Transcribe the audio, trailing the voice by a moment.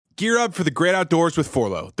Gear up for the great outdoors with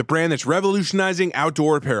Forlo, the brand that's revolutionizing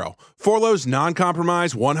outdoor apparel. Forlo's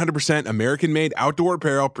non-compromise, 100% American-made outdoor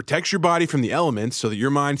apparel protects your body from the elements so that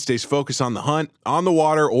your mind stays focused on the hunt, on the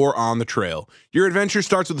water, or on the trail. Your adventure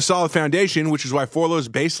starts with a solid foundation, which is why Forlo's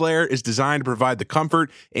base layer is designed to provide the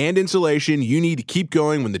comfort and insulation you need to keep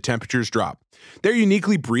going when the temperatures drop. Their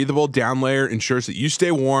uniquely breathable down layer ensures that you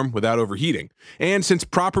stay warm without overheating. And since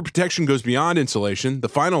proper protection goes beyond insulation, the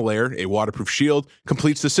final layer, a waterproof shield,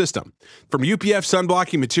 completes the system. From UPF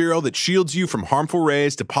sunblocking material that shields you from harmful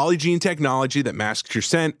rays to polygene technology that masks your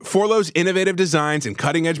scent, Forlo's innovative designs and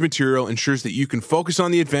cutting-edge material ensures that you can focus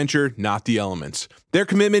on the adventure, not the elements. Their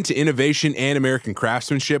commitment to innovation and American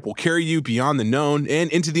craftsmanship will carry you beyond the known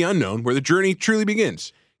and into the unknown, where the journey truly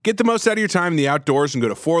begins. Get the most out of your time in the outdoors and go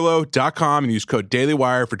to forlo.com and use code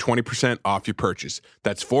DailyWire for 20% off your purchase.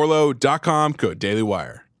 That's forlo.com, code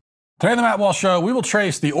DailyWire. Today on the Matt Walsh Show, we will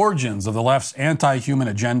trace the origins of the left's anti-human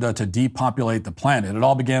agenda to depopulate the planet. It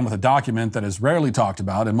all began with a document that is rarely talked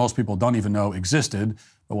about and most people don't even know existed,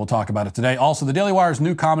 but we'll talk about it today. Also, the Daily Wire's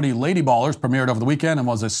new comedy Lady Ballers premiered over the weekend and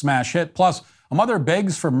was a smash hit. Plus, a mother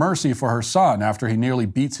begs for mercy for her son after he nearly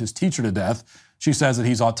beats his teacher to death. She says that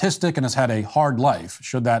he's autistic and has had a hard life.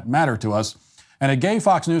 Should that matter to us? And a gay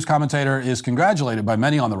Fox News commentator is congratulated by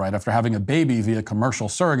many on the right after having a baby via commercial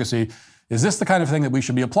surrogacy. Is this the kind of thing that we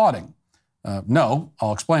should be applauding? No.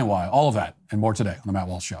 I'll explain why. All of that and more today on The Matt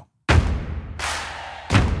Walsh Show.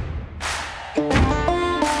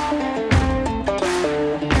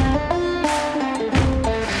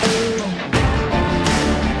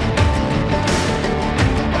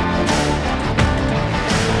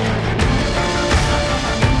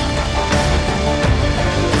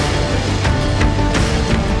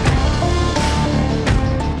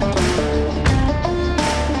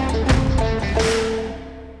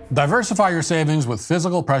 Diversify your savings with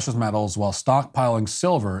physical precious metals while stockpiling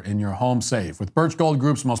silver in your home safe. With Birch Gold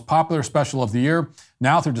Group's most popular special of the year,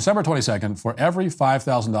 now through December 22nd, for every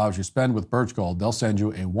 $5,000 you spend with Birch Gold, they'll send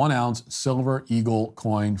you a 1-ounce silver eagle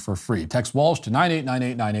coin for free. Text Walsh to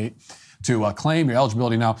 989898 to claim your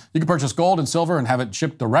eligibility now. You can purchase gold and silver and have it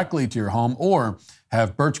shipped directly to your home, or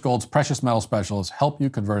have Birch Gold's precious metal specialists help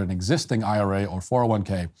you convert an existing IRA or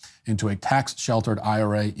 401k into a tax-sheltered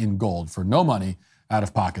IRA in gold for no money out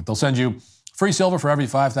of pocket. They'll send you free silver for every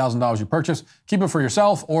 $5,000 you purchase. Keep it for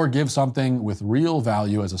yourself or give something with real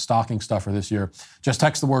value as a stocking stuffer this year. Just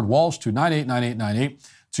text the word Walsh to 989898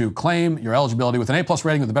 to claim your eligibility. With an A+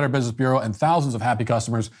 rating with the Better Business Bureau and thousands of happy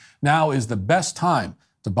customers, now is the best time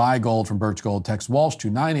to buy gold from Birch Gold. Text Walsh to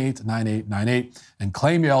 989898 and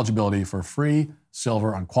claim your eligibility for free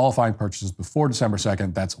silver on qualifying purchases before December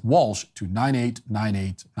 2nd. That's Walsh to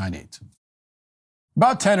 989898.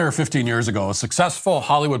 About 10 or 15 years ago, a successful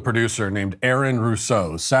Hollywood producer named Aaron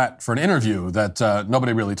Russo sat for an interview that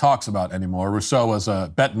nobody really talks about anymore. Russo was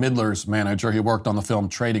Bette Midler's manager. He worked on the film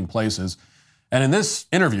Trading Places. And in this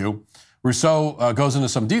interview, Russo goes into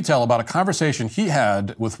some detail about a conversation he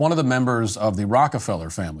had with one of the members of the Rockefeller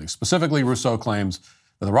family. Specifically, Russo claims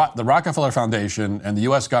that the Rockefeller Foundation and the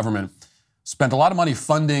U.S. government spent a lot of money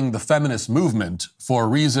funding the feminist movement for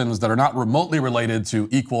reasons that are not remotely related to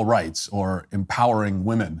equal rights or empowering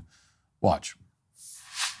women. Watch.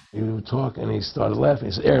 We would talk, and he started laughing.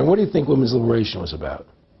 He said, Aaron, what do you think women's liberation was about?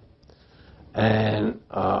 And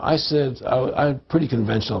I said, I'm pretty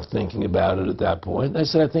conventional thinking about it at that point. I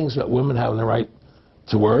said, I think it's about women having the right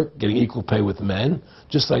to work, getting equal pay with men,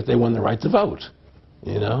 just like they won the right to vote,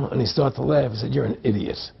 you know? And he started to laugh. He said, you're an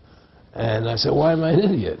idiot. And I said, why am I an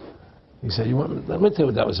idiot? He said, let me tell you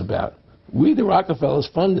what that was about. We, the Rockefellers,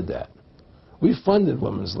 funded that. We funded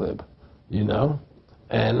Women's Lib, you know?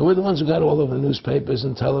 And we're the ones who got all over the newspapers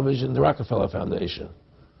and television, the Rockefeller Foundation.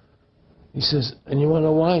 He says, and you want to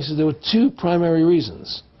know why? He says, there were two primary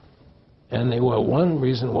reasons. And they were, one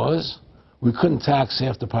reason was we couldn't tax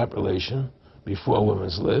half the population before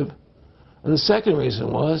Women's Lib. And the second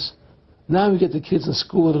reason was, now we get the kids in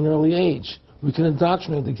school at an early age. We can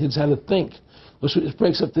indoctrinate the kids how to think. It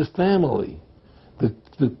breaks up the family.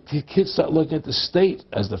 The kids start looking at the state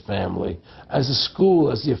as the family, as the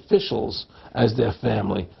school, as the officials, as their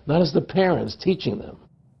family, not as the parents teaching them.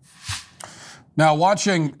 Now,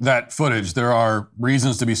 watching that footage, there are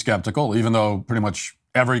reasons to be skeptical. Even though pretty much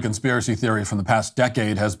every conspiracy theory from the past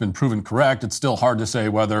decade has been proven correct, it's still hard to say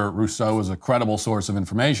whether Rousseau is a credible source of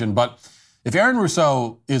information. But if Aaron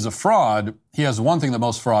Rousseau is a fraud, he has one thing that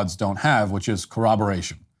most frauds don't have, which is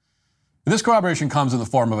corroboration. This corroboration comes in the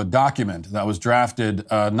form of a document that was drafted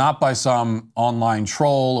not by some online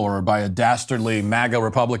troll or by a dastardly MAGA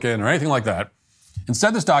Republican or anything like that.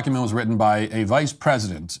 Instead, this document was written by a vice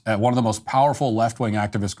president at one of the most powerful left-wing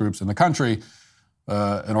activist groups in the country,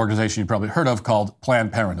 an organization you probably heard of called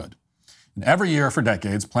Planned Parenthood. And every year for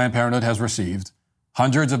decades, Planned Parenthood has received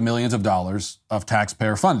hundreds of millions of dollars of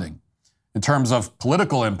taxpayer funding. In terms of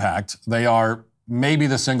political impact, they are maybe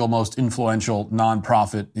the single most influential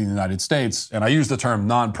nonprofit in the United States. And I use the term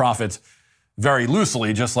nonprofit very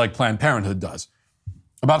loosely, just like Planned Parenthood does.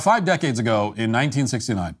 About 5 decades ago, in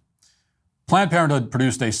 1969, Planned Parenthood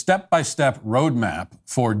produced a step-by-step roadmap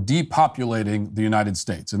for depopulating the United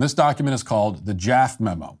States. And this document is called the Jaff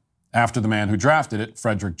Memo, after the man who drafted it,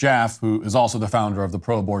 Frederick Jaff, who is also the founder of the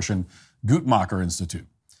pro-abortion Guttmacher Institute.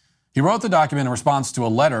 He wrote the document in response to a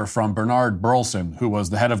letter from Bernard Burleson, who was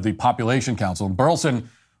the head of the Population Council. And Burleson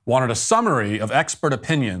wanted a summary of expert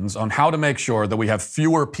opinions on how to make sure that we have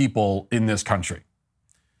fewer people in this country.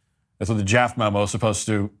 That's what the Jaff Memo is supposed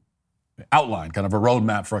to outline, kind of a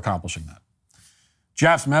roadmap for accomplishing that.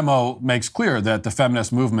 Jaff's memo makes clear that the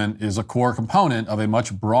feminist movement is a core component of a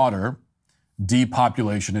much broader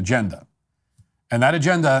depopulation agenda. And that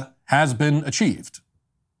agenda has been achieved,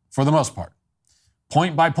 for the most part.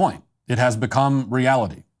 Point by point, it has become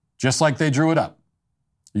reality, just like they drew it up.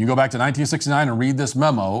 You can go back to 1969 and read this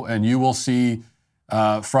memo, and you will see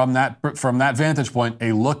from that vantage point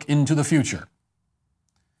a look into the future.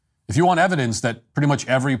 If you want evidence that pretty much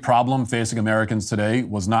every problem facing Americans today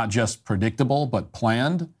was not just predictable but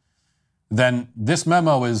planned, then this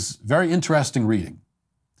memo is very interesting reading,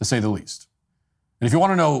 to say the least. And if you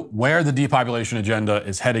want to know where the depopulation agenda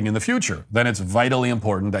is heading in the future, then it's vitally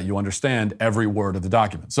important that you understand every word of the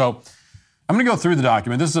document. So I'm going to go through the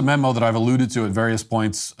document. This is a memo that I've alluded to at various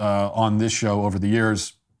points on this show over the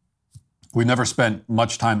years. We've never spent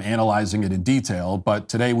much time analyzing it in detail, but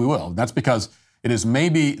today we will. That's because it is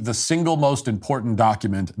maybe the single most important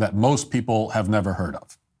document that most people have never heard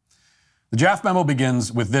of. The Jaff Memo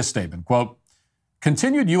begins with this statement, quote,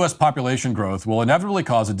 "Continued U.S. population growth will inevitably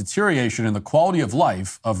cause a deterioration in the quality of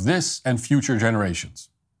life of this and future generations."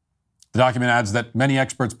 The document adds that many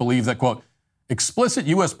experts believe that, quote, "explicit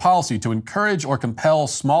U.S. policy to encourage or compel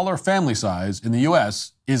smaller family size in the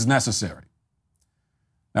U.S. is necessary."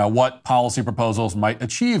 Now, what policy proposals might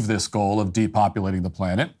achieve this goal of depopulating the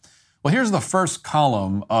planet? Well, here's the first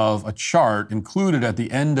column of a chart included at the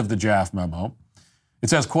end of the Jaff Memo. It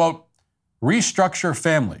says, quote, "restructure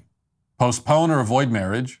family, postpone or avoid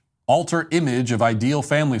marriage, alter image of ideal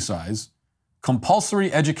family size,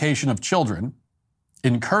 compulsory education of children,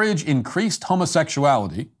 encourage increased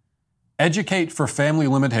homosexuality, educate for family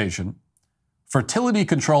limitation, fertility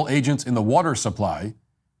control agents in the water supply,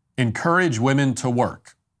 encourage women to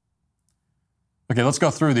work." Okay, let's go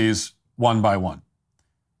through these one by one.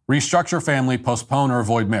 Restructure family, postpone or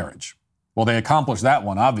avoid marriage. Well, they accomplished that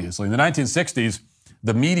one, obviously. In the 1960s,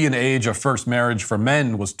 the median age of first marriage for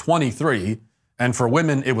men was 23, and for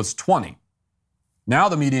women, it was 20. Now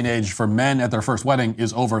the median age for men at their first wedding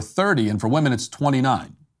is over 30, and for women, it's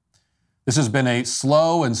 29. This has been a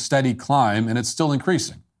slow and steady climb, and it's still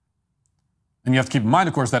increasing. And you have to keep in mind,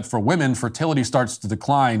 of course, that for women, fertility starts to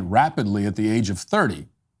decline rapidly at the age of 30.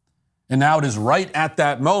 And now it is right at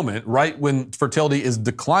that moment, right when fertility is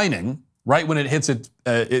declining, right when it hits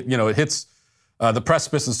the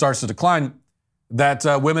precipice and starts to decline, that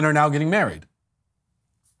women are now getting married.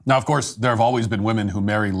 Now, of course, there have always been women who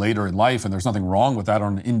marry later in life, and there's nothing wrong with that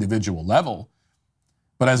on an individual level.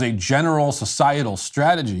 But as a general societal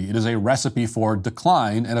strategy, it is a recipe for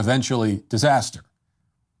decline and eventually disaster.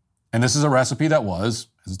 And this is a recipe that was,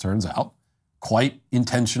 as it turns out, quite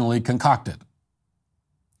intentionally concocted.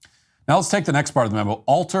 Now let's take the next part of the memo,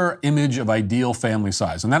 alter image of ideal family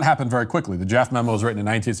size. And that happened very quickly. The Jaff Memo was written in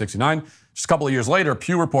 1969. Just a couple of years later,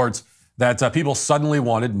 Pew reports that people suddenly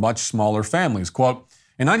wanted much smaller families. Quote,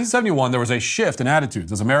 "In 1971, there was a shift in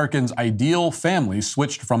attitudes as Americans' ideal families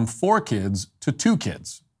switched from 4 kids to 2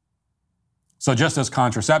 kids. So just as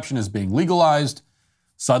contraception is being legalized,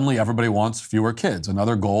 suddenly everybody wants fewer kids.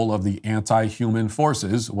 Another goal of the anti-human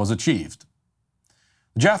forces was achieved."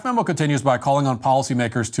 The Jaff Memo continues by calling on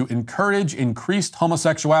policymakers to encourage increased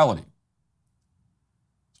homosexuality.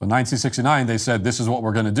 So in 1969, they said, this is what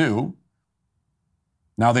we're going to do.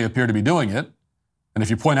 Now they appear to be doing it. And if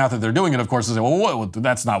you point out that they're doing it, of course, they say, well,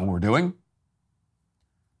 that's not what we're doing.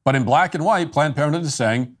 But in black and white, Planned Parenthood is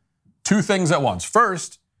saying 2 things at once.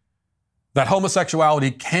 First, that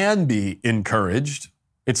homosexuality can be encouraged.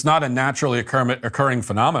 It's not a naturally occurring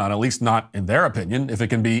phenomenon, at least not in their opinion, if it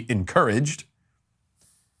can be encouraged.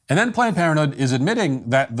 And then Planned Parenthood is admitting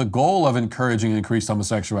that the goal of encouraging increased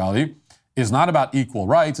homosexuality is not about equal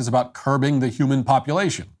rights, it's about curbing the human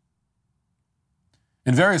population.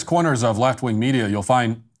 In various corners of left-wing media, you'll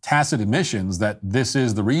find tacit admissions that this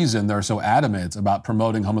is the reason they're so adamant about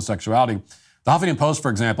promoting homosexuality. The Huffington Post,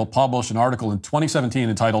 for example, published an article in 2017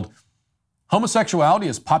 entitled "Homosexuality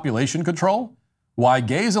as Population Control? Why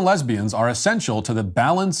Gays and Lesbians Are Essential to the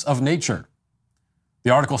Balance of Nature."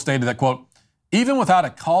 The article stated that, quote, "Even without a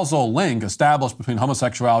causal link established between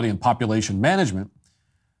homosexuality and population management,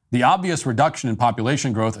 the obvious reduction in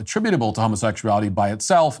population growth attributable to homosexuality by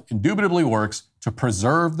itself indubitably works to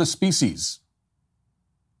preserve the species."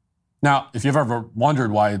 Now, if you've ever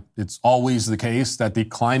wondered why it's always the case that the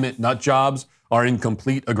climate nut jobs are in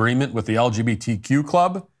complete agreement with the LGBTQ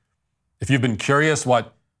club, if you've been curious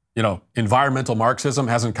what, environmental Marxism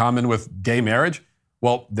has in common with gay marriage,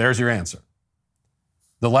 well, there's your answer.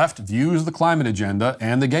 The left views the climate agenda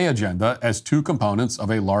and the gay agenda as two components of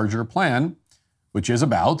a larger plan, which is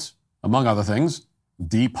about, among other things,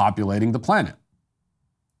 depopulating the planet.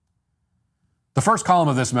 The first column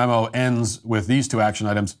of this memo ends with these two action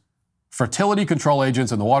items: fertility control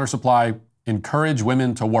agents in the water supply encourage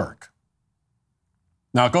women to work.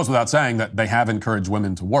 Now, it goes without saying that they have encouraged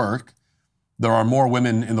women to work. There are more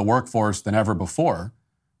women in the workforce than ever before.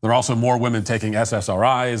 There are also more women taking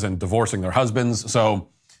SSRIs and divorcing their husbands. So,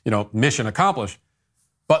 mission accomplished.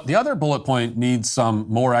 But the other bullet point needs some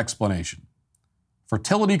more explanation.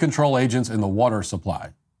 Fertility control agents in the water supply.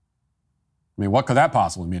 I mean, what could that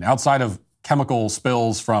possibly mean? Outside of chemical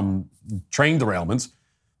spills from train derailments,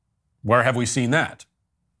 where have we seen that?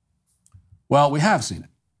 Well, we have seen it.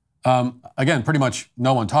 Again, pretty much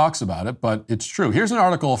no one talks about it, but it's true. Here's an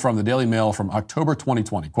article from the Daily Mail from October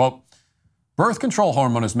 2020. Quote, "Birth control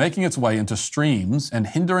hormone is making its way into streams and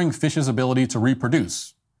hindering fish's ability to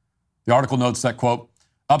reproduce." The article notes that, quote,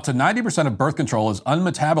 "Up to 90% of birth control is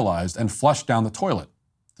unmetabolized and flushed down the toilet."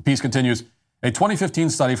 The piece continues, "A 2015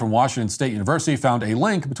 study from Washington State University found a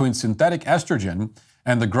link between synthetic estrogen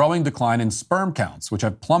and the growing decline in sperm counts, which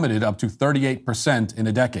have plummeted up to 38% in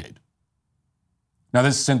a decade." Now,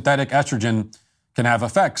 this synthetic estrogen can have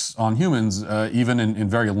effects on humans, even in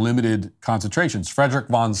very limited concentrations. Frederick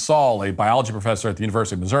von Saul, a biology professor at the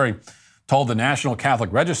University of Missouri, told the National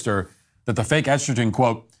Catholic Register that the fake estrogen,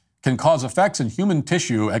 quote, "can cause effects in human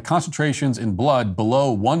tissue at concentrations in blood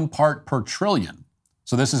below 1 part per trillion.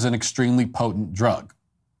 So this is an extremely potent drug.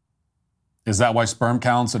 Is that why sperm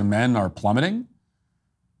counts in men are plummeting?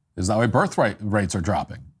 Is that why birth rates are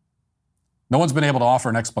dropping? No one's been able to offer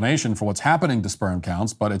an explanation for what's happening to sperm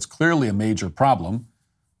counts, but it's clearly a major problem.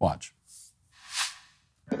 Watch.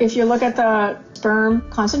 If you look at the sperm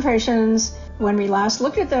concentrations, when we last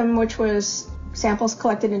looked at them, which was samples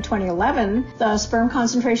collected in 2011, the sperm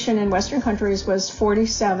concentration in Western countries was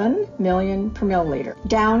 47 million per milliliter,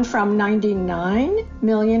 down from 99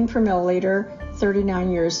 million per milliliter 39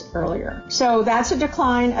 years earlier. So that's a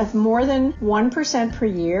decline of more than 1% per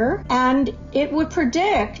year. And it would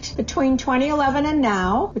predict between 2011 and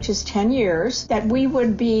now, which is 10 years, that we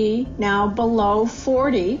would be now below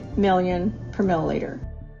 40 million per milliliter.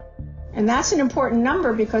 And that's an important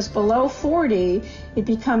number because below 40, it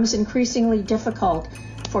becomes increasingly difficult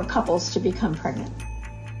for couples to become pregnant.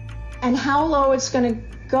 And how low it's going to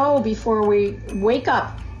go before we wake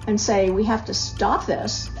up and say we have to stop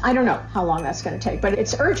this, I don't know how long that's going to take, but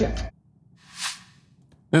it's urgent.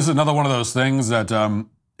 This is another one of those things that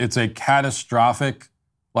it's a catastrophic,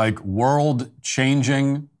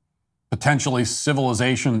 world-changing, potentially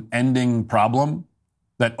civilization-ending problem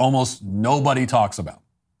that almost nobody talks about.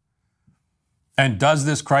 And does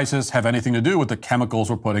this crisis have anything to do with the chemicals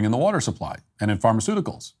we're putting in the water supply and in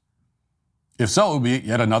pharmaceuticals? If so, it would be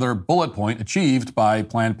yet another bullet point achieved by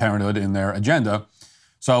Planned Parenthood in their agenda.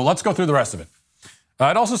 So let's go through the rest of it.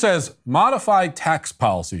 It also says, modify tax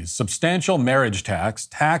policies, substantial marriage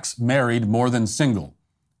tax married more than single,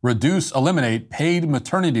 eliminate paid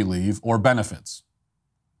maternity leave or benefits.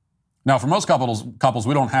 Now, for most couples,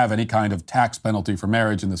 we don't have any kind of tax penalty for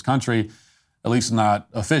marriage in this country, at least not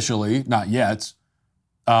officially, not yet.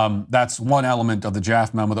 That's one element of the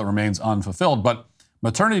draft memo that remains unfulfilled, but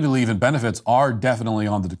maternity leave and benefits are definitely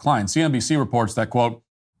on the decline. CNBC reports that, quote,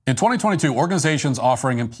 in 2022, organizations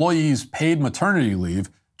offering employees paid maternity leave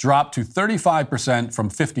dropped to 35% from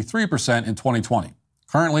 53% in 2020.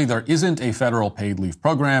 Currently, there isn't a federal paid leave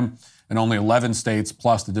program, and only 11 states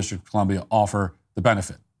plus the District of Columbia offer the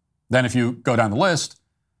benefit. Then if you go down the list,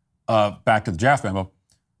 back to the draft memo,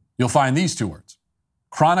 you'll find these two words,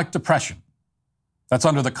 chronic depression. That's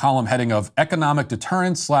under the column heading of economic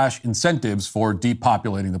deterrence / incentives for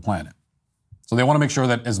depopulating the planet. So they want to make sure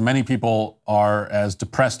that as many people are as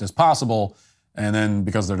depressed as possible, and then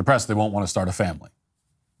because they're depressed, they won't want to start a family.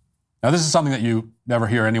 Now, this is something that you never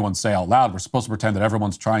hear anyone say out loud. We're supposed to pretend that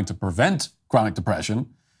everyone's trying to prevent chronic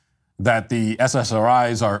depression, that the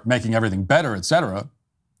SSRIs are making everything better, etc.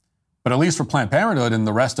 But at least for Planned Parenthood and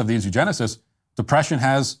the rest of these eugenicists, depression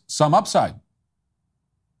has some upside.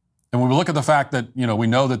 And when we look at the fact that, we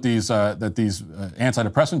know that these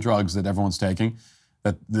antidepressant drugs that everyone's taking,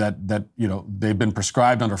 that they've been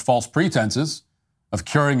prescribed under false pretenses of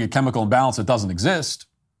curing a chemical imbalance that doesn't exist.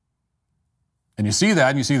 And you see that,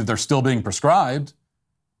 and you see that they're still being prescribed,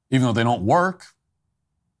 even though they don't work.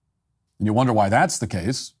 And you wonder why that's the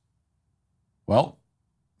case. Well,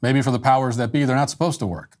 maybe for the powers that be, they're not supposed to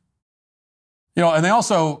work. And they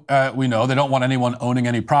also, we know, they don't want anyone owning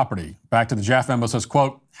any property. Back to the Jaff memo says,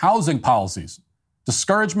 quote, housing policies,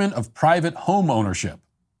 discouragement of private home ownership.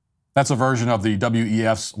 That's a version of the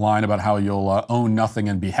WEF's line about how you'll own nothing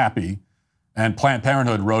and be happy. And Planned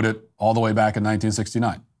Parenthood wrote it all the way back in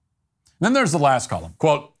 1969. And then there's the last column,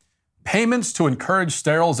 quote, payments to encourage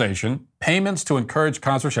sterilization, payments to encourage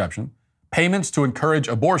contraception, payments to encourage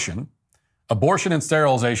abortion, abortion and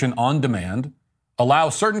sterilization on demand, allow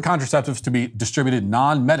certain contraceptives to be distributed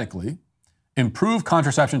non-medically, improve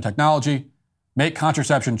contraception technology, make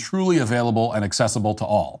contraception truly available and accessible to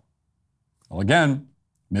all. Well, again,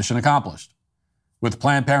 mission accomplished. With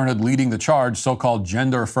Planned Parenthood leading the charge, so-called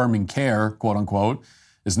gender-affirming care, quote-unquote,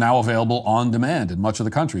 is now available on demand in much of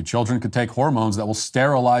the country. Children could take hormones that will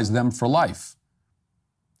sterilize them for life.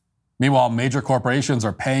 Meanwhile, major corporations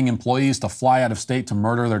are paying employees to fly out of state to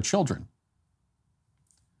murder their children.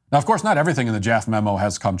 Now, of course, not everything in the Jaff memo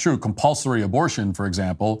has come true. Compulsory abortion, for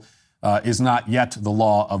example, is not yet the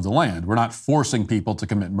law of the land. We're not forcing people to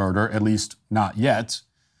commit murder, at least not yet.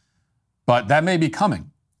 But that may be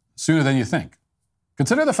coming sooner than you think.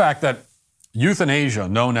 Consider the fact that euthanasia,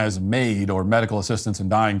 known as MAID, or medical assistance in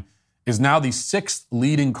dying, is now the 6th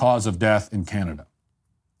leading cause of death in Canada.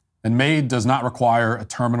 And MAID does not require a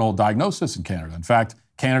terminal diagnosis in Canada. In fact,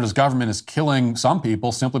 Canada's government is killing some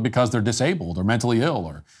people simply because they're disabled or mentally ill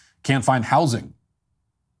or can't find housing.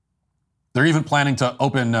 They're even planning to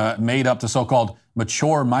open MAID up to so-called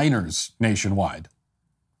mature minors nationwide.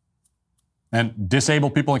 And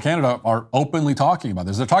disabled people in Canada are openly talking about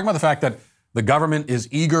this. They're talking about the fact that the government is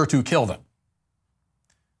eager to kill them.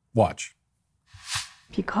 Watch.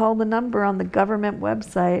 If you call the number on the government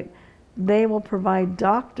website, they will provide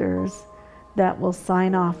doctors that will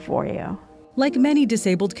sign off for you. Like many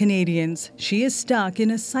disabled Canadians, she is stuck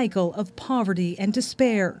in a cycle of poverty and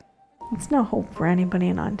despair. It's no hope for anybody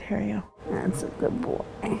in Ontario. That's a good boy.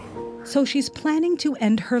 So she's planning to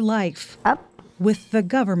end her life with the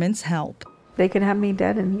government's help. They could have me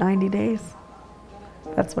dead in 90 days.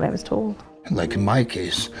 That's what I was told. Like in my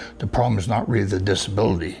case, the problem is not really the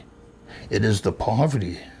disability. It is the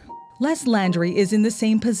poverty. Les Landry is in the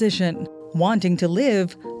same position, wanting to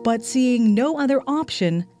live, but seeing no other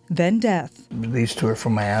option than death. These two are for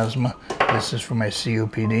my asthma. This is for my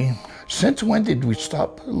COPD. Since when did we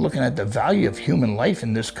stop looking at the value of human life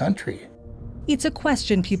in this country? It's a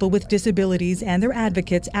question people with disabilities and their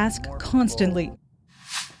advocates ask constantly.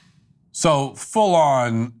 So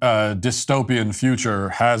full-on dystopian future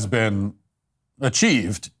has been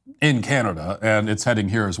achieved in Canada, and it's heading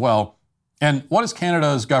here as well. And what is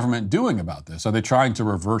Canada's government doing about this? Are they trying to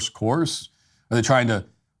reverse course? Are they trying to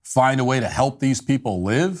find a way to help these people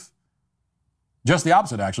live? Just the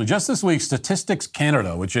opposite, actually. Just this week, Statistics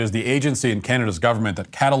Canada, which is the agency in Canada's government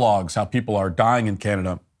that catalogs how people are dying in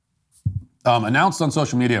Canada, announced on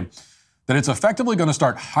social media that it's effectively going to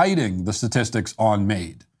start hiding the statistics on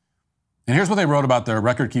MAID. And here's what they wrote about their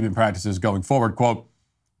record-keeping practices going forward. Quote,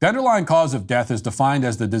 the underlying cause of death is defined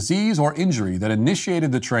as the disease or injury that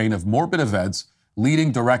initiated the train of morbid events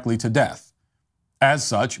leading directly to death. As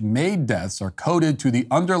such, MAID deaths are coded to the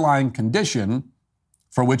underlying condition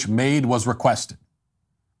for which MAID was requested.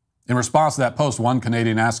 In response to that post, one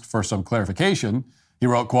Canadian asked for some clarification. He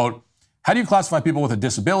wrote, quote, how do you classify people with a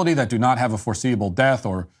disability that do not have a foreseeable death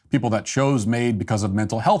or people that chose MAID because of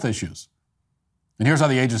mental health issues? And here's how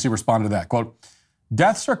the agency responded to that. Quote,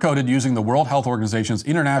 deaths are coded using the World Health Organization's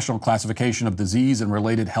International Classification of Disease and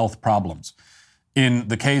Related Health Problems. In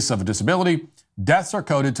the case of a disability, deaths are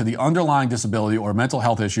coded to the underlying disability or mental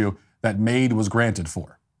health issue that MAID was granted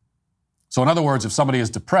for. So in other words, if somebody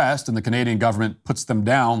is depressed and the Canadian government puts them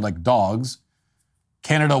down like dogs,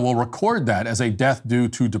 Canada will record that as a death due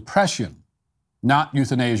to depression, not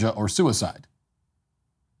euthanasia or suicide.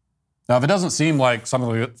 Now, if it doesn't seem like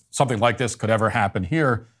something like this could ever happen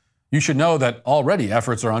here, you should know that already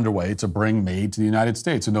efforts are underway to bring MAID to the United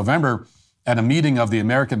States. In November, at a meeting of the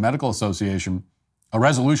American Medical Association, a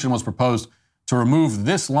resolution was proposed to remove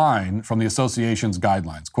this line from the association's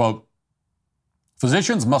guidelines. Quote,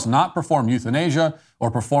 physicians must not perform euthanasia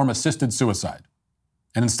or perform assisted suicide.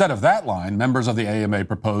 And instead of that line, members of the AMA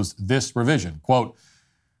proposed this revision. Quote,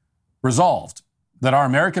 resolved, that our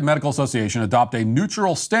American Medical Association adopt a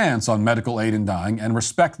neutral stance on medical aid in dying and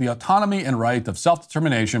respect the autonomy and right of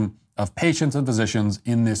self-determination of patients and physicians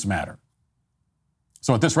in this matter.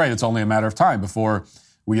 So at this rate, it's only a matter of time before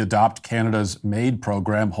we adopt Canada's MAID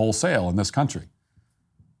program wholesale in this country.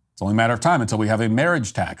 It's only a matter of time until we have a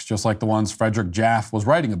marriage tax, just like the ones Frederick Jaffe was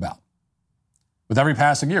writing about. With every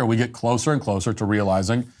passing year, we get closer and closer to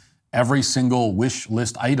realizing every single wish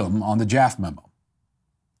list item on the Jaffe memo.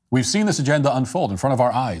 We've seen this agenda unfold in front of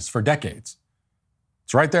our eyes for decades.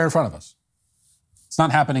 It's right there in front of us. It's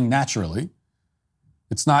not happening naturally.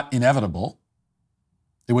 It's not inevitable.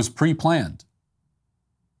 It was pre-planned.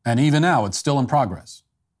 And even now, it's still in progress.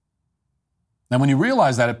 And when you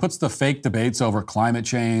realize that, it puts the fake debates over climate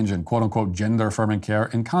change and quote-unquote gender-affirming care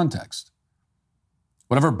in context.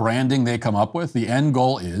 Whatever branding they come up with, the end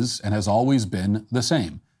goal is, and has always been, the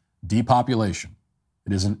same: depopulation.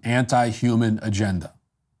 It is an anti-human agenda.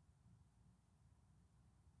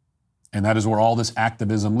 And that is where all this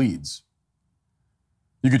activism leads.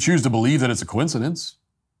 You could choose to believe that it's a coincidence.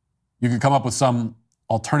 You could come up with some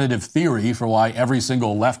alternative theory for why every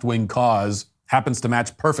single left-wing cause happens to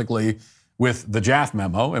match perfectly with the Jaffe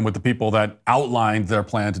memo and with the people that outlined their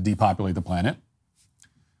plan to depopulate the planet.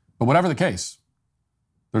 But whatever the case,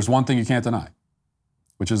 there's one thing you can't deny,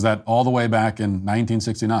 which is that all the way back in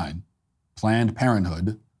 1969, Planned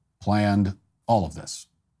Parenthood planned all of this.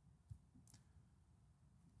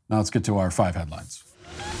 Now let's get to our 5 headlines.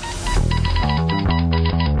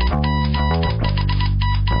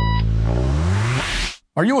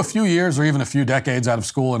 Are you a few years or even a few decades out of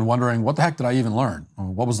school and wondering, what the heck did I even learn? Or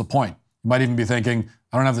what was the point? You might even be thinking,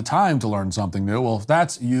 I don't have the time to learn something new. Well, if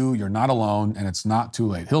that's you, you're not alone, and it's not too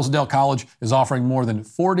late. Hillsdale College is offering more than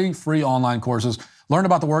 40 free online courses. Learn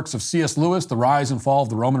about the works of C.S. Lewis, the rise and fall of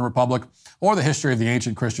the Roman Republic, or the history of the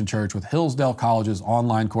ancient Christian church with Hillsdale College's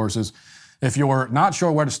online courses. If you're not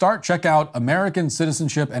sure where to start, check out American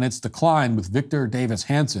Citizenship and Its Decline with Victor Davis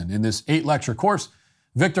Hanson. In this 8-lecture course,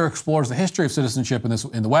 Victor explores the history of citizenship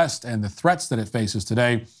in the West and the threats that it faces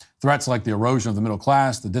today. Threats like the erosion of the middle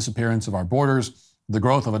class, the disappearance of our borders, the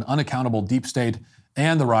growth of an unaccountable deep state,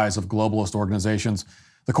 and the rise of globalist organizations.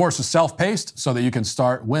 The course is self-paced so that you can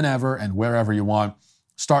start whenever and wherever you want.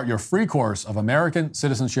 Start your free course of American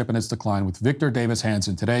Citizenship and Its Decline with Victor Davis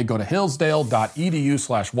Hanson today. Go to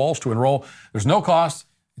hillsdale.edu/Walsh to enroll. There's no cost.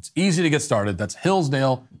 It's easy to get started. That's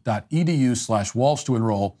hillsdale.edu/Walsh to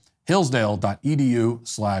enroll.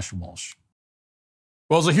 hillsdale.edu/Walsh.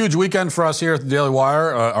 Well, it was a huge weekend for us here at the Daily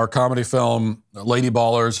Wire. Our comedy film, Lady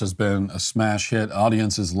Ballers, has been a smash hit.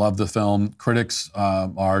 Audiences love the film. Critics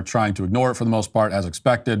are trying to ignore it for the most part, as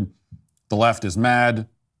expected. The left is mad.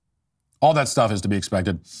 All that stuff is to be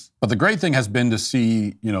expected. But the great thing has been to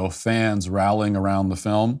see, fans rallying around the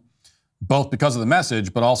film, both because of the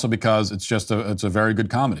message, but also because it's a very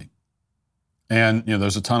good comedy. And,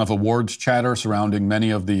 there's a ton of awards chatter surrounding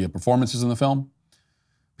many of the performances in the film.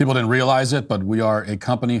 People didn't realize it, but we are a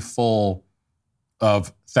company full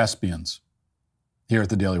of thespians here at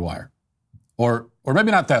the Daily Wire. Or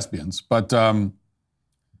maybe not thespians, but close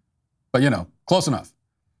enough.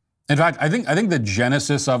 In fact, I think the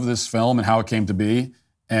genesis of this film and how it came to be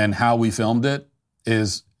and how we filmed it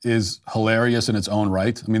is hilarious in its own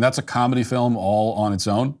right. I mean, that's a comedy film all on its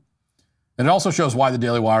own. And it also shows why the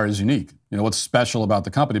Daily Wire is unique. What's special about the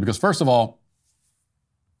company. Because first of all,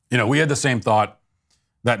 we had the same thought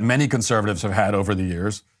that many conservatives have had over the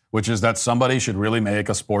years, which is that somebody should really make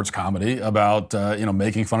a sports comedy about,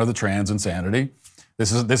 making fun of the trans insanity.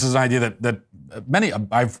 This is an idea that many,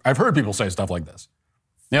 I've heard people say stuff like this.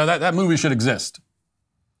 That movie should exist.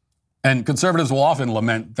 And conservatives will often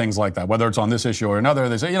lament things like that, whether it's on this issue or another.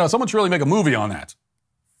 They say, someone should really make a movie on that.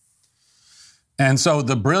 And so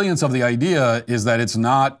the brilliance of the idea is that it's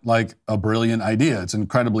not like a brilliant idea. It's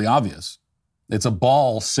incredibly obvious. It's a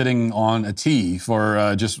ball sitting on a tee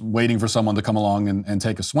for just waiting for someone to come along and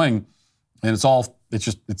take a swing. And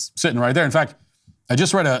it's sitting right there. In fact, I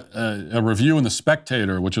just read a review in The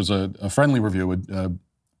Spectator, which was a friendly review, a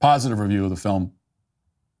positive review of the film.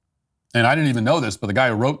 And I didn't even know this, but the guy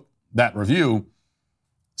who wrote that review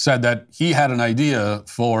said that he had an idea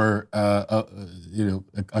for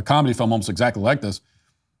a comedy film almost exactly like this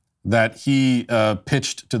that he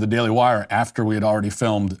pitched to the Daily Wire after we had already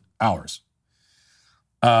filmed ours.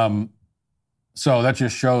 So that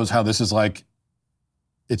just shows how this is like,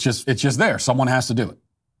 it's just there. Someone has to do it.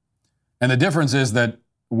 And the difference is that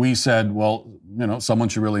we said, well, someone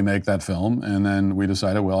should really make that film. And then we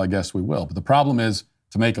decided, well, I guess we will. But the problem is,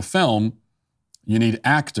 to make a film, you need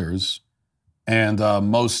actors. And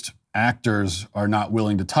most actors are not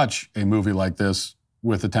willing to touch a movie like this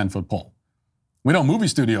with a 10-foot pole. We know movie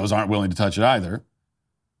studios aren't willing to touch it either.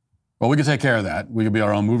 Well, we could take care of that. We could be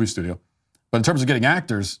our own movie studio. But in terms of getting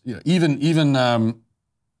actors, even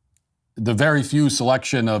the very few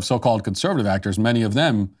selection of so-called conservative actors, many of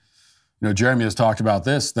them, Jeremy has talked about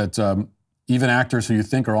this, that even actors who you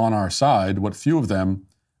think are on our side, what few of them,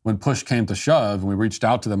 when push came to shove, and we reached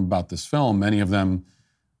out to them about this film, many of them,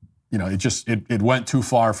 it went too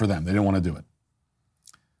far for them. They didn't want to do it.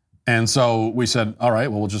 And so we said, all right,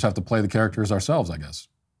 well, we'll just have to play the characters ourselves, I guess.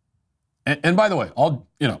 And by the way, all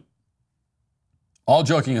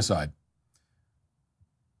joking aside,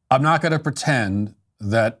 I'm not going to pretend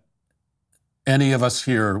that any of us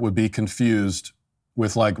here would be confused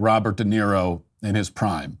with like Robert De Niro in his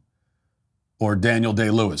prime or Daniel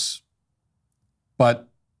Day-Lewis. But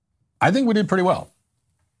I think we did pretty well.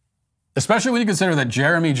 Especially when you consider that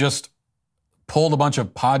Jeremy just pulled a bunch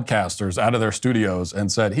of podcasters out of their studios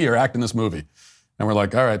and said, here, act in this movie. And we're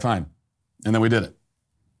like, all right, fine. And then we did it.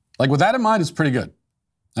 Like with that in mind, it's pretty good,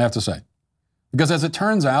 I have to say. Because as it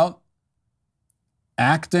turns out,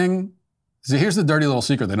 acting, see, here's the dirty little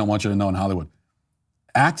secret they don't want you to know in Hollywood.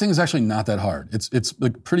 Acting is actually not that hard. It's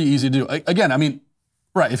like pretty easy to do. Again, I mean,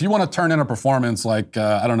 right, if you want to turn in a performance like,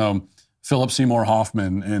 I don't know, Philip Seymour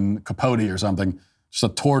Hoffman in Capote or something, just a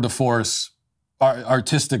tour de force,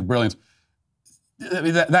 artistic brilliance, I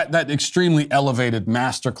mean, that extremely elevated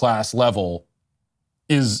masterclass level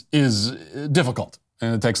is difficult,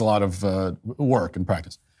 and it takes a lot of work and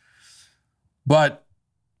practice. But,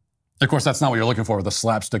 of course, that's not what you're looking for with a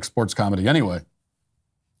slapstick sports comedy anyway.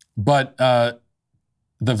 But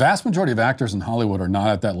the vast majority of actors in Hollywood are not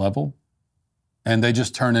at that level, and they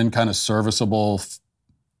just turn in kind of serviceable,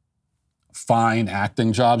 fine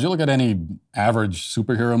acting jobs. You look at any average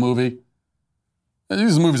superhero movie,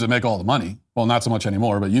 these are movies that make all the money. Well, not so much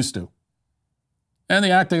anymore, but used to. And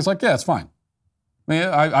the acting is like, yeah, it's fine. I mean,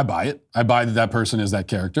 I buy it. I buy that person is that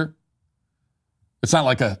character. It's not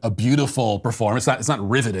like a beautiful performance. It's not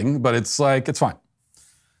riveting, but it's like, it's fine.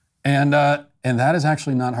 And that is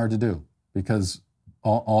actually not hard to do because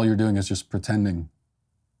all you're doing is just pretending.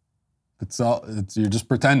 You're just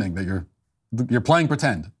pretending that you're playing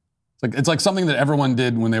pretend. It's like something that everyone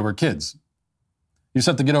did when they were kids. You just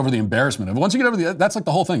have to get over the embarrassment. Once you get over that's like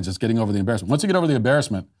the whole thing, just getting over the embarrassment. Once you get over the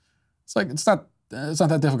embarrassment, it's not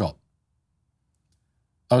that difficult.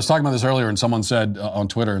 I was talking about this earlier, and someone said on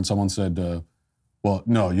Twitter, well,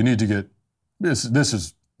 no, you need to get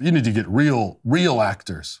you need to get real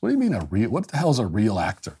actors. What do you mean what the hell is a real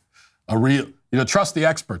actor? Trust the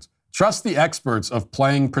experts. Trust the experts of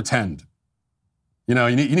playing pretend. You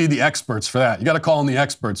need the experts for that. You got to call in the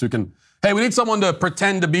experts who can, hey, we need someone to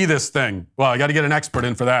pretend to be this thing. Well, you got to get an expert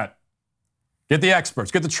in for that. Get the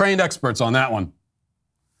experts. Get the trained experts on that one.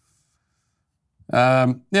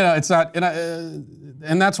 It's not,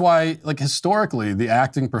 and that's why, like, historically, the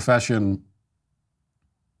acting profession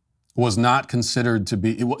was not considered to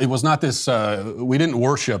be, it was not this, we didn't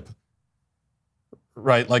worship,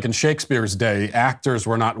 right? Like in Shakespeare's day, actors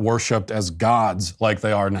were not worshipped as gods like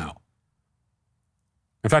they are now.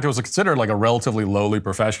 In fact, it was considered like a relatively lowly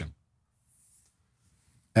profession.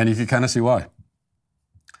 And you can kind of see why.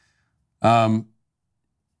 All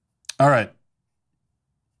right.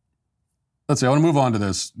 Let's see, I want to move on to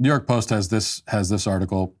this. New York Post has this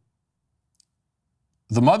article.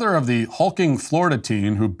 The mother of the hulking Florida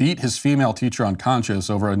teen who beat his female teacher unconscious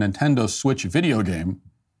over a Nintendo Switch video game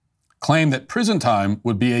claimed that prison time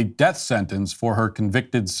would be a death sentence for her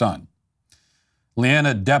convicted son.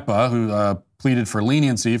 Leanna Deppa, who pleaded for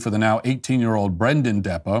leniency for the now 18-year-old Brendan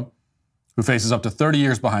Deppa, who faces up to 30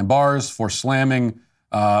 years behind bars for slamming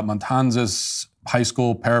Matanzas high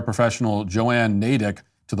school paraprofessional Joanne Nadick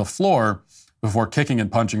to the floor before kicking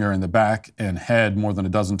and punching her in the back and head more than a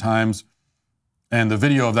dozen times. And the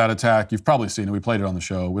video of that attack, you've probably seen it. We played it on the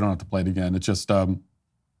show. We don't have to play it again. It's just a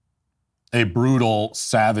brutal,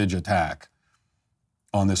 savage attack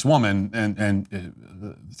on this woman, and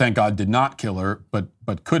thank God did not kill her,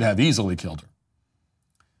 but could have easily killed her.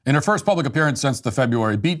 In her first public appearance since the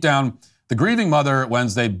February beatdown, the grieving mother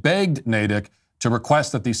Wednesday begged Nadick to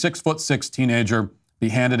request that the 6'6" teenager be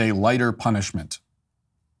handed a lighter punishment.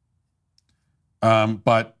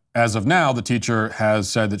 But as of now, the teacher has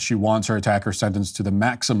said that she wants her attacker sentenced to the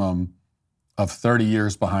maximum of 30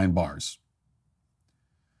 years behind bars.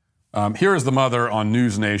 Here is the mother on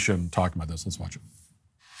News Nation talking about this. Let's watch it.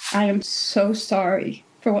 I am so sorry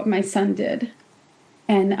for what my son did.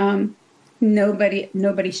 And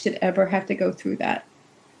nobody should ever have to go through that.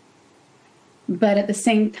 But at the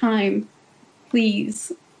same time,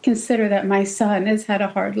 please consider that my son has had a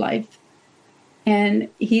hard life. And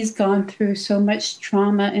he's gone through so much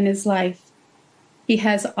trauma in his life. He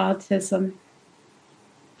has autism.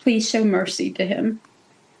 Please show mercy to him.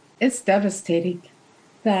 it's devastating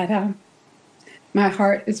that my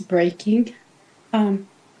heart is breaking. I'm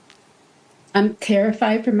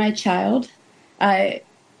terrified for my child. I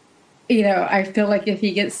feel like if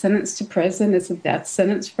he gets sentenced to prison, it's a death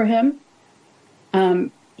sentence for him.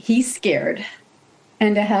 He's scared.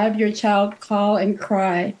 And to have your child call and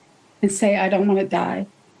cry and say, I don't want to die,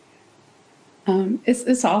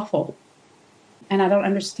 it's awful. And I don't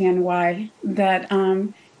understand why. That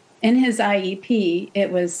in his IEP,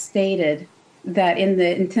 it was stated that in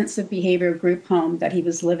the intensive behavior group home that he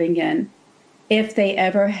was living in, if they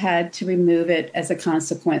ever had to remove it as a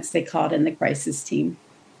consequence, they called in the crisis team.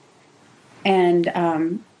 And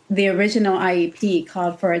the original IEP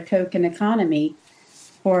called for a token economy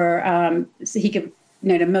for so he could,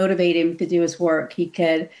 to motivate him to do his work. He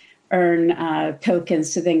could earn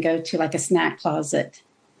tokens to then go to like a snack closet.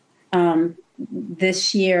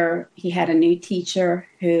 This year, he had a new teacher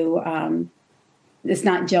who, it's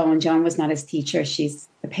not Joan. Joan was not his teacher. She's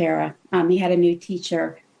the para. He had a new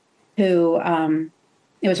teacher who,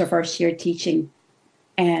 it was her first year teaching.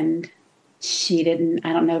 And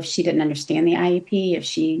I don't know if she didn't understand the IEP, if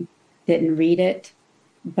she didn't read it,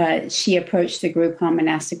 but she approached the group home and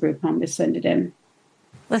asked the group home to send it in.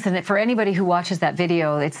 Listen, for anybody who watches that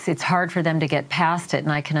video, it's hard for them to get past it,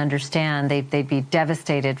 and I can understand they'd be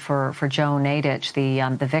devastated for Joan Nadich,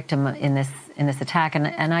 the victim in this attack,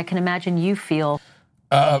 and I can imagine you feel.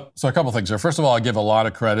 So a couple things there. First of all, I give a lot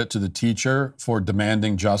of credit to the teacher for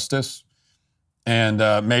demanding justice, and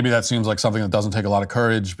maybe that seems like something that doesn't take a lot of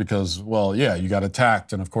courage because, well, yeah, you got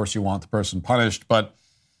attacked, and of course you want the person punished, but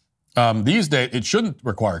these days it shouldn't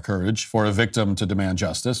require courage for a victim to demand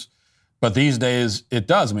justice. But these days, it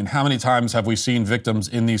does. I mean, how many times have we seen victims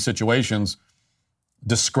in these situations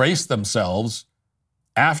disgrace themselves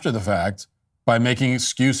after the fact by making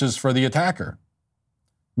excuses for the attacker?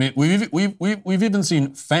 I mean, we've even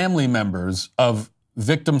seen family members of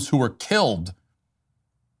victims who were killed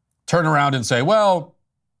turn around and say, well,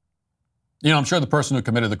 I'm sure the person who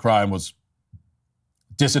committed the crime was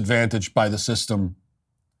disadvantaged by the system.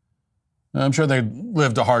 I'm sure they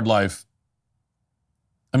lived a hard life.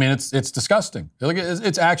 I mean, it's disgusting.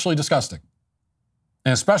 It's actually disgusting,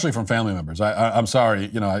 and especially from family members. I'm sorry,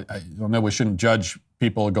 I know we shouldn't judge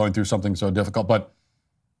people going through something so difficult, but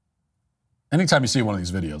anytime you see one of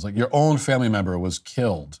these videos, like your own family member was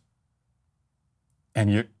killed,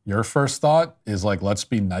 and your first thought is like, let's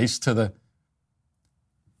be nice to the.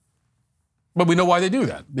 But we know why they do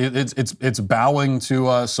that. It's bowing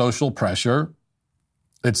to social pressure.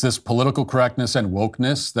 It's this political correctness and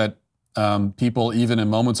wokeness that. People, even in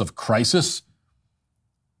moments of crisis,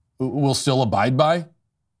 will still abide by.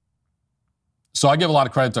 So I give a lot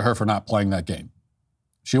of credit to her for not playing that game.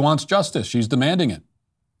 She wants justice. She's demanding it.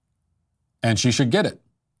 And she should get it.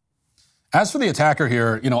 As for the attacker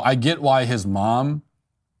here, I get why his mom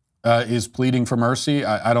is pleading for mercy.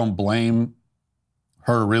 I don't blame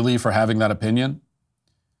her really for having that opinion.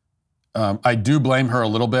 I do blame her a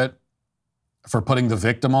little bit for putting the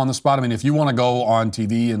victim on the spot. I mean, if you want to go on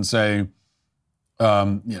TV and say,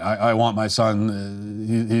 I want my son,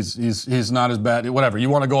 he's not as bad, whatever.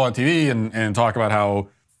 You want to go on TV and talk about how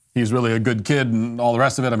he's really a good kid and all the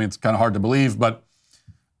rest of it. I mean, it's kind of hard to believe, but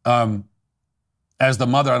as the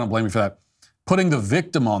mother, I don't blame you for that. Putting the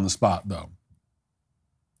victim on the spot, though,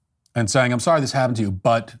 and saying, I'm sorry this happened to you,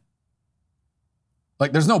 but,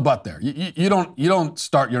 like, there's no but there. You don't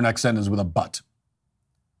start your next sentence with a but.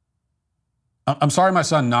 I'm sorry my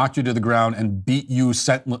son knocked you to the ground and beat you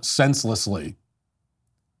senselessly.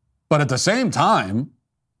 But at the same time,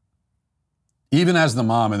 even as the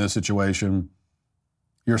mom in this situation,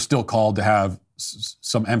 you're still called to have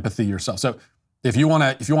some empathy yourself. So if you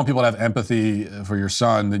want people to have empathy for your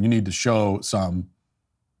son, then you need to show some.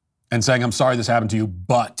 And saying, I'm sorry this happened to you,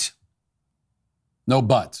 but. No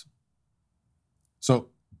but. So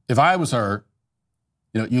if I was her,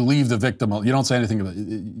 you leave the victim. You don't say anything about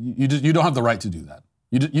it. You don't have the right to do that.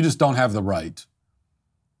 You just don't have the right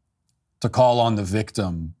to call on the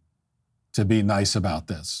victim to be nice about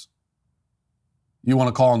this. You want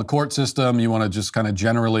to call on the court system. You want to just kind of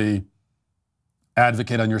generally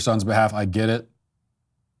advocate on your son's behalf. I get it.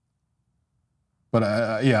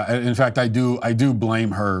 But yeah, in fact, I do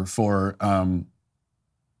blame her for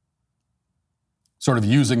sort of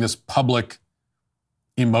using this public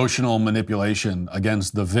emotional manipulation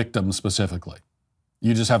against the victim specifically.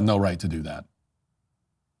 You just have no right to do that.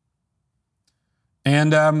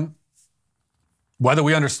 And whether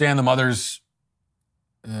we understand the mother's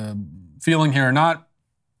feeling here or not,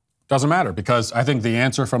 doesn't matter, because I think the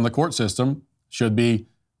answer from the court system should be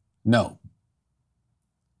no.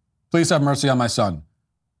 Please have mercy on my son.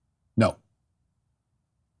 No.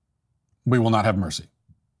 we will not have mercy.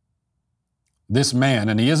 This man,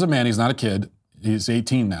 and he is a man, he's not a kid, he's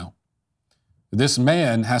 18 now. This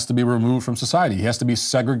man has to be removed from society. He has to be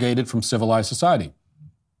segregated from civilized society.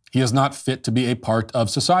 He is not fit to be a part of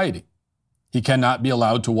society. He cannot be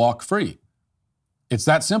allowed to walk free. It's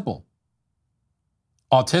that simple.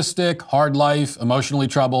 Autistic, hard life, emotionally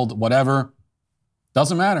troubled, whatever,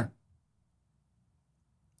 doesn't matter.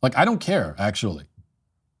 Like, I don't care, actually.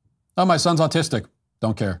 Oh, my son's autistic.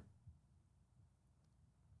 Don't care.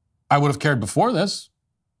 I would have cared before this.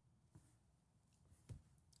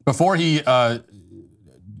 Before he,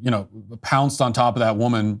 pounced on top of that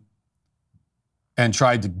woman and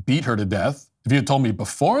tried to beat her to death. If you had told me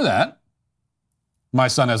before that, my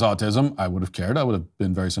son has autism, I would have cared. I would have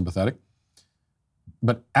been very sympathetic.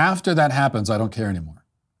 But after that happens, I don't care anymore.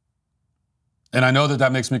 And I know that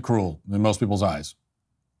that makes me cruel in most people's eyes.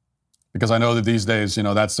 Because I know that these days,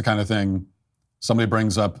 that's the kind of thing somebody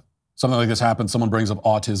brings up, something like this happens, someone brings up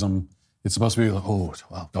autism. It's supposed to be like, oh,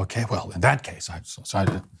 well, okay, well, in that case, I'm so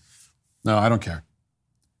sorry. No, I don't care.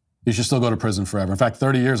 He should still go to prison forever. In fact,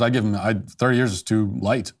 30 years, 30 years is too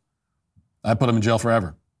light. I put him in jail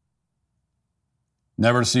forever.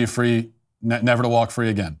 Never to see free, never to walk free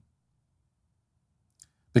again.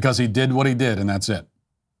 Because he did what he did, and that's it.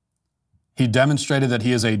 He demonstrated that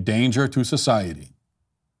he is a danger to society.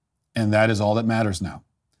 And that is all that matters now.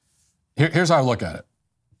 Here's how I look at it.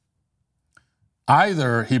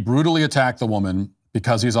 Either he brutally attacked the woman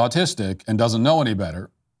because he's autistic and doesn't know any better,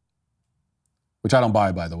 which I don't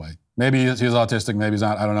buy, by the way. Maybe he's autistic, maybe he's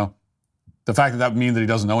not, I don't know. The fact that means that he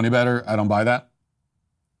doesn't know any better, I don't buy that.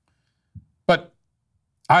 But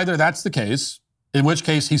either that's the case, in which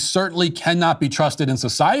case he certainly cannot be trusted in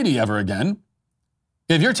society ever again.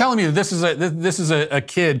 If you're telling me that this is a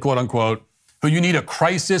kid, quote unquote, who you need a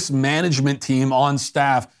crisis management team on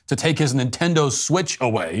staff to take his Nintendo Switch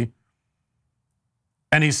away,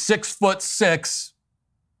 and he's 6'6",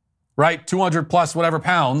 right, 200 plus whatever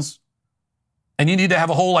pounds, and you need to have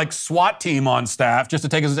a whole SWAT team on staff just to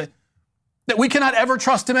take his, that we cannot ever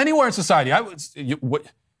trust him anywhere in society.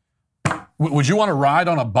 Would you want to ride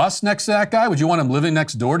on a bus next to that guy? Would you want him living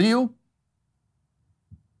next door to you?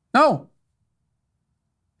 No.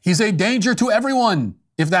 He's a danger to everyone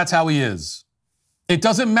if that's how he is. It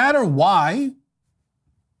doesn't matter why.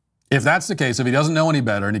 If that's the case, if he doesn't know any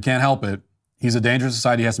better and he can't help it, he's a danger to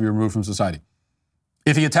society, he has to be removed from society.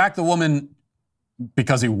 If he attacked the woman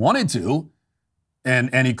because he wanted to,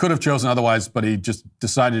 and he could have chosen otherwise, but he just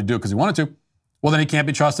decided to do it because he wanted to, well, then he can't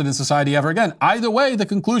be trusted in society ever again. Either way, the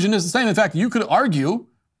conclusion is the same. In fact, you could argue,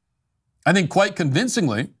 I think quite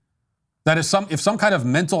convincingly, that if some kind of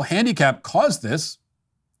mental handicap caused this,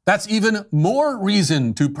 that's even more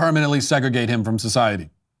reason to permanently segregate him from society.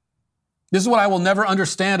 This is what I will never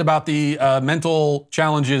understand about the mental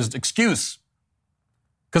challenges excuse.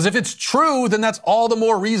 Because if it's true, then that's all the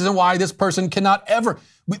more reason why this person cannot ever.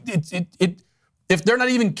 If they're not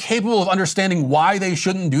even capable of understanding why they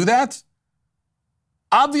shouldn't do that,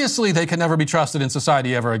 obviously they can never be trusted in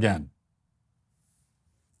society ever again.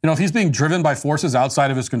 If he's being driven by forces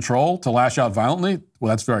outside of his control to lash out violently, well,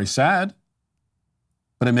 that's very sad.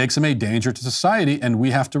 But it makes him a danger to society, and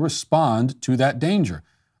we have to respond to that danger.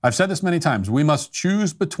 I've said this many times. We must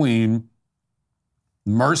choose between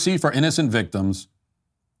mercy for innocent victims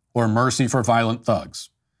or mercy for violent thugs.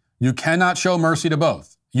 You cannot show mercy to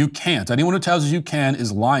both. You can't. Anyone who tells you can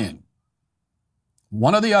is lying.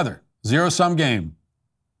 One or the other. Zero-sum game.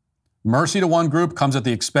 Mercy to one group comes at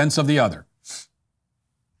the expense of the other.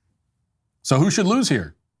 So who should lose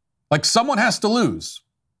here? Someone has to lose.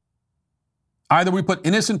 Either we put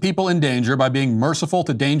innocent people in danger by being merciful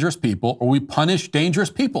to dangerous people, or we punish dangerous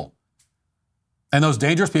people. And those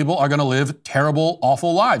dangerous people are going to live terrible,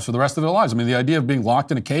 awful lives for the rest of their lives. I mean, the idea of being locked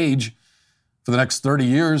in a cage for the next 30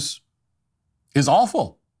 years is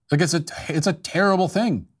awful. It's a terrible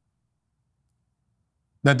thing.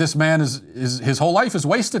 That this man his whole life is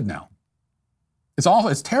wasted now. It's awful.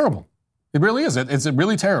 It's terrible. It really is. It's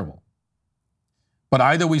really terrible. But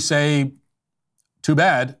either we say, too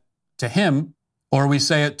bad, to him, or we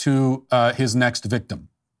say it to his next victim.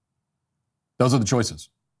 Those are the choices.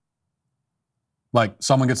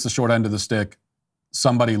 Someone gets the short end of the stick,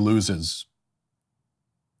 somebody loses.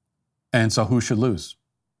 And so who should lose?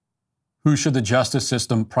 Who should the justice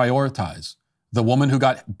system prioritize? The woman who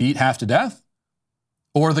got beat half to death,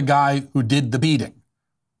 or the guy who did the beating?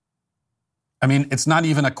 I mean, it's not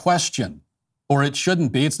even a question, or it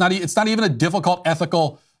shouldn't be. It's not even a difficult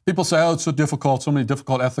ethical. People say, oh, it's so difficult, so many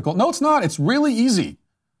difficult ethical. No, it's not. It's really easy.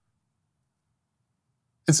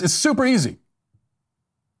 It's super easy.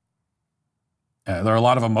 There are a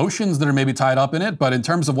lot of emotions that are maybe tied up in it, but in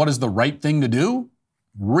terms of what is the right thing to do,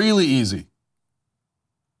 really easy.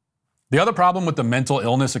 The other problem with the mental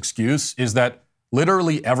illness excuse is that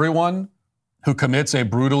literally everyone who commits a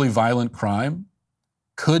brutally violent crime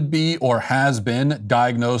could be or has been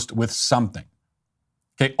diagnosed with something.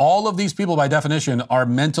 Okay, all of these people by definition are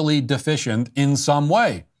mentally deficient in some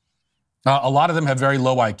way. A lot of them have very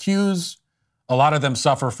low IQs. A lot of them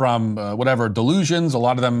suffer from delusions. A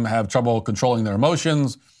lot of them have trouble controlling their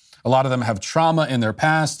emotions. A lot of them have trauma in their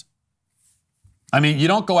past. I mean, you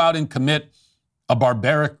don't go out and commit a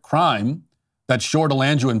barbaric crime that's sure to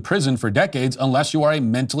land you in prison for decades unless you are a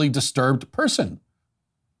mentally disturbed person.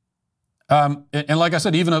 And like I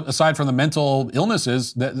said, even aside from the mental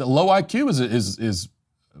illnesses, the low IQ is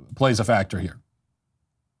plays a factor here.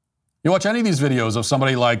 You watch any of these videos of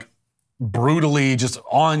somebody like brutally just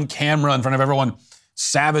on camera in front of everyone,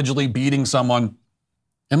 savagely beating someone.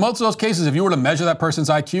 In most of those cases, if you were to measure that person's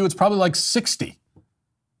IQ, it's probably like 60.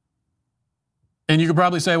 And you could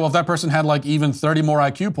probably say, well, if that person had like even 30 more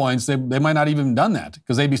IQ points, they might not even done that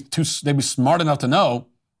because they'd be smart enough to know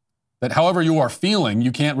that however you are feeling,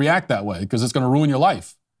 you can't react that way because it's going to ruin your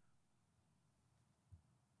life.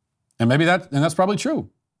 And that's probably true.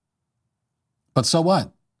 But so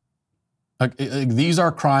what? These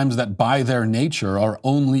are crimes that by their nature are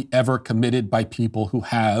only ever committed by people who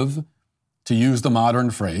have, to use the modern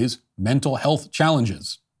phrase, mental health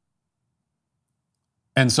challenges.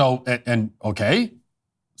 And so, okay,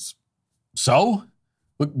 so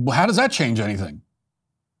how does that change anything?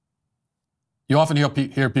 You often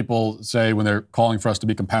hear people say when they're calling for us to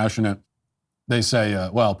be compassionate, they say,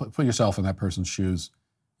 well, put yourself in that person's shoes.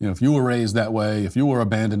 You know, if you were raised that way, if you were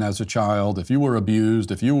abandoned as a child, if you were abused,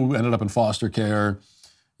 if you ended up in foster care,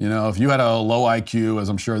 you know, if you had a low IQ, as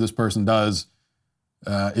I'm sure this person does,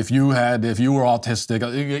 if you were autistic,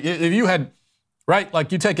 if you had, right,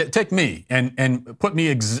 like you take me and put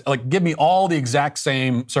me, give me all the exact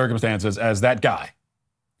same circumstances as that guy.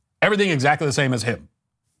 Everything exactly the same as him.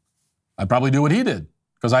 I'd probably do what he did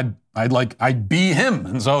because I'd be him.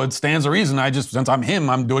 And so it stands to reason since I'm him,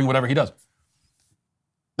 I'm doing whatever he does.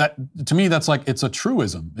 That, to me, that's like, it's a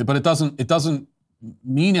truism, but it doesn't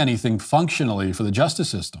mean anything functionally for the justice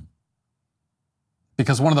system.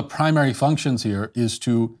 Because one of the primary functions here is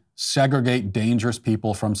to segregate dangerous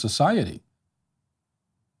people from society.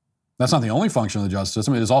 That's not the only function of the justice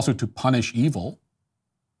system. It is also to punish evil.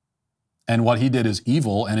 And what he did is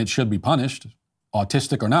evil, and it should be punished,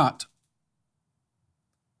 autistic or not.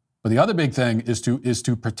 But the other big thing is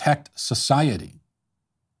to protect society.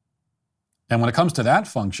 And when it comes to that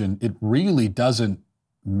function, it really doesn't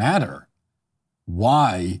matter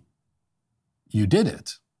why you did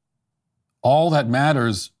it. All that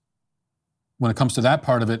matters when it comes to that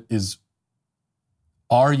part of it is,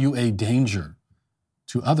 are you a danger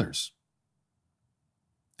to others?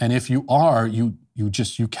 And if you are, you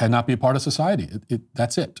cannot be a part of society.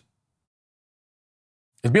 That's it.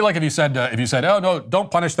 It'd be like if you said, oh no,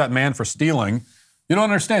 don't punish that man for stealing. You don't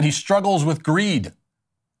understand. He struggles with greed.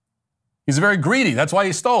 He's very greedy. That's why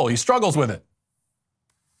he stole. He struggles with it.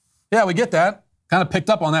 Yeah, we get that. Kind of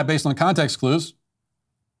picked up on that based on context clues.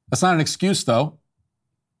 That's not an excuse, though.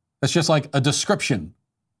 That's just like a description.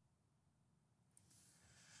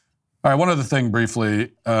 All right, one other thing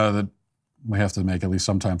briefly that we have to make at least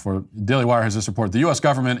some time for. Daily Wire has this report. The U.S.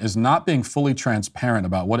 government is not being fully transparent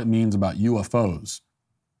about what it means about UFOs.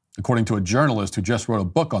 According to a journalist who just wrote a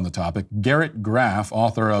book on the topic, Garrett Graff,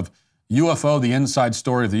 author of UFO, the Inside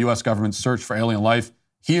Story of the U.S. Government's Search for Alien Life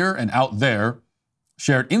Here and Out There,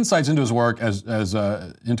 shared insights into his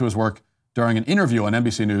work during an interview on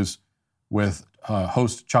NBC News with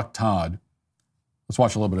host Chuck Todd. Let's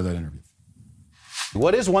watch a little bit of that interview.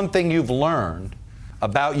 What is one thing you've learned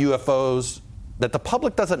about UFOs that the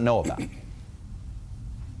public doesn't know about?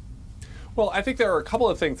 Well, I think there are a couple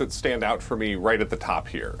of things that stand out for me right at the top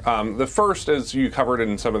here. The first, as you covered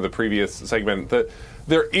in some of the previous segment, that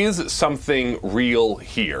there is something real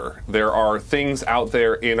here. There are things out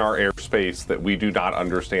there in our airspace that we do not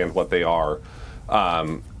understand what they are,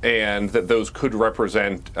 and that those could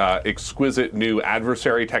represent exquisite new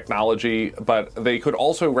adversary technology, but they could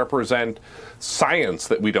also represent science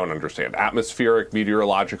that we don't understand, atmospheric,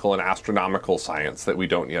 meteorological, and astronomical science that we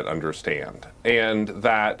don't yet understand. And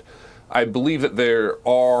that I believe that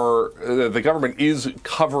the government is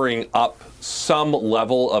covering up some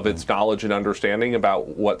level of its knowledge and understanding about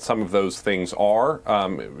what some of those things are,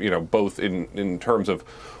 both in terms of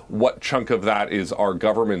what chunk of that is our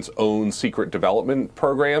government's own secret development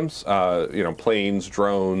programs, planes,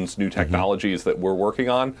 drones, new technologies that we're working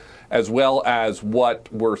on, as well as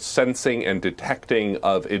what we're sensing and detecting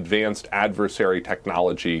of advanced adversary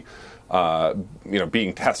technology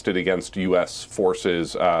being tested against U.S.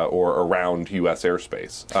 forces or around U.S.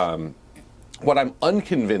 airspace. What I'm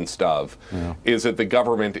unconvinced of is that the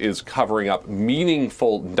government is covering up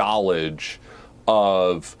meaningful knowledge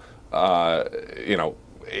of,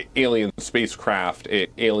 alien spacecraft,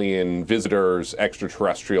 alien visitors,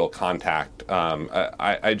 extraterrestrial contact.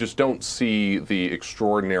 I just don't see the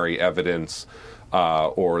extraordinary evidence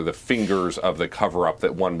or the fingers of the cover-up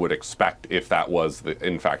that one would expect if that was,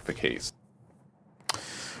 in fact, the case.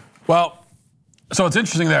 Well, so what's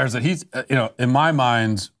interesting there is that he's, in my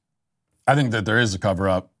mind, I think that there is a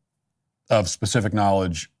cover-up of specific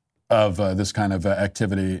knowledge of this kind of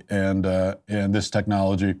activity and this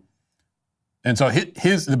technology. And so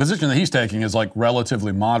the position that he's taking is like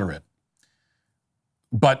relatively moderate.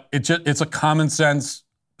 But it's a common sense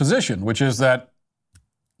position, which is that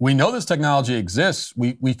we know this technology exists.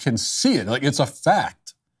 We can see it. Like, it's a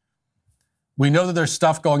fact. We know that there's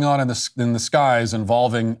stuff going on in the skies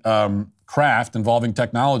involving craft, involving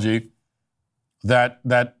technology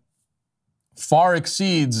that far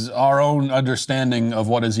exceeds our own understanding of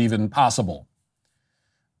what is even possible.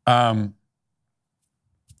 And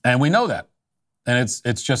we know that. And it's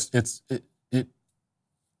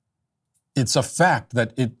a fact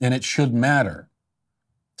that it should matter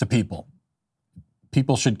to people.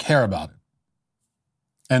 People should care about it.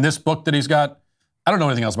 And this book that he's got, I don't know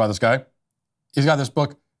anything else about this guy. He's got this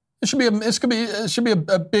book. It should be a big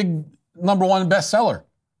 #1 bestseller.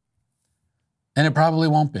 And it probably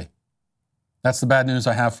won't be. That's the bad news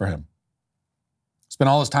I have for him. Spent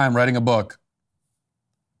all his time writing a book.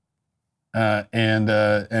 And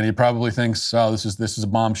he probably thinks, oh, this is a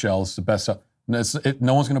bombshell. This is the bestseller.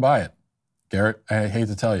 No one's going to buy it. Garrett, I hate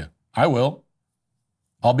to tell you. I will.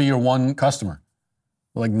 I'll be your one customer.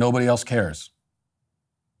 Like, nobody else cares.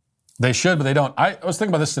 They should, but they don't. I was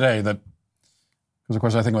thinking about this today, because of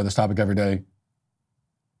course I think about this topic every day,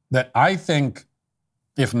 that I think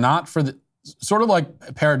if not for sort of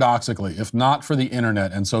like paradoxically, if not for the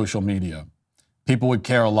internet and social media, people would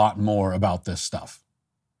care a lot more about this stuff.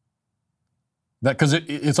 Because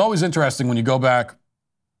it's always interesting when you go back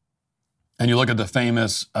and you look at the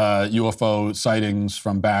famous UFO sightings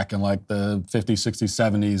from back in like the 50s, 60s,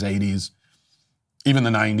 70s, 80s, even the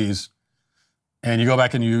 90s, and you go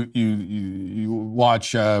back and you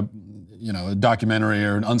watch a documentary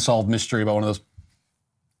or an unsolved mystery about one of those.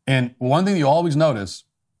 And one thing you always notice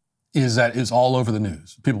is that it's all over the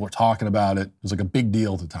news. People were talking about it. It was like a big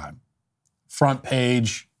deal at the time. Front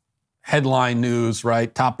page, headline news,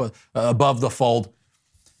 right? Above the fold.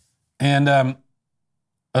 And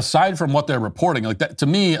aside from what they're reporting, like that, to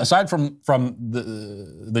me, aside from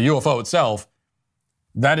the UFO itself,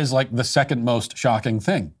 that is like the second most shocking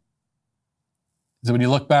thing. So when you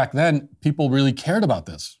look back then, people really cared about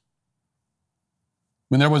this.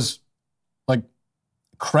 When there was like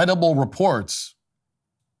credible reports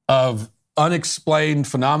of unexplained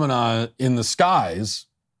phenomena in the skies,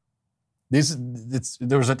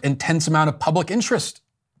 there was an intense amount of public interest.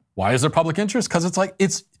 Why is there public interest? Because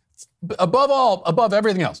it's above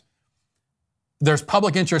everything else. There's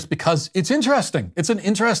public interest because it's interesting. It's an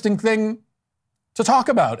interesting thing to talk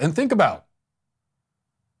about and think about.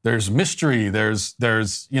 There's mystery. There's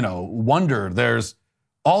wonder. There's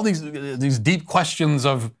all these deep questions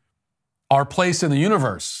of our place in the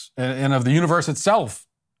universe and of the universe itself.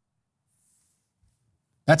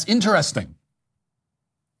 That's interesting.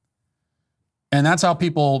 And that's how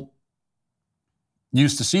people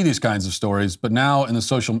used to see these kinds of stories. But now in the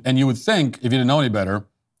social, and you would think, if you didn't know any better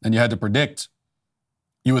and you had to predict,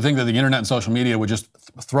 you would think that the internet and social media would just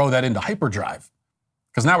throw that into hyperdrive.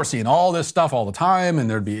 Because now we're seeing all this stuff all the time, and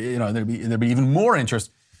there'd be even more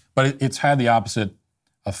interest. But it's had the opposite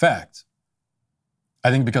effect.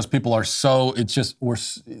 I think because people are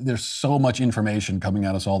there's so much information coming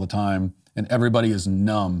at us all the time, and everybody is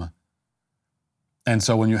numb. And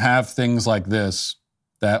so when you have things like this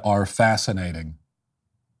that are fascinating,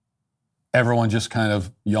 everyone just kind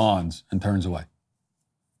of yawns and turns away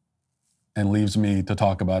and leaves me to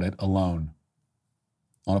talk about it alone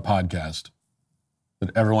on a podcast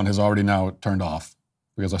that everyone has already now turned off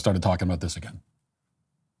because I started talking about this again.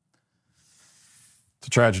 It's a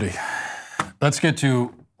tragedy. Let's get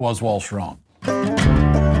to Was Walsh Wrong?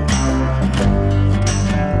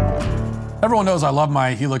 Everyone knows I love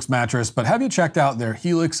my Helix mattress, but have you checked out their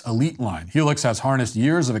Helix Elite line? Helix has harnessed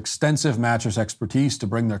years of extensive mattress expertise to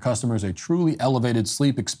bring their customers a truly elevated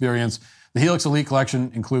sleep experience. The Helix Elite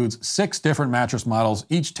collection includes 6 different mattress models,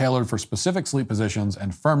 each tailored for specific sleep positions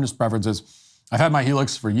and firmness preferences. I've had my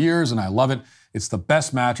Helix for years and I love it. It's the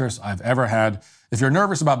best mattress I've ever had. If you're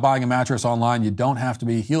nervous about buying a mattress online, you don't have to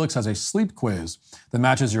be. Helix has a sleep quiz that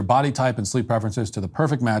matches your body type and sleep preferences to the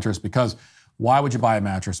perfect mattress, because why would you buy a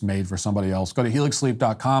mattress made for somebody else? Go to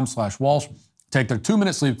helixsleep.com/Walsh, take their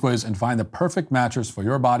 2-minute sleep quiz, and find the perfect mattress for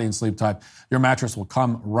your body and sleep type. Your mattress will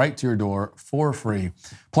come right to your door for free.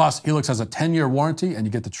 Plus, Helix has a 10-year warranty, and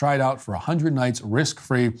you get to try it out for 100 nights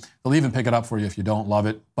risk-free. They'll even pick it up for you if you don't love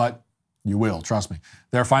it, but you will, trust me.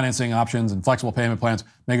 Their financing options and flexible payment plans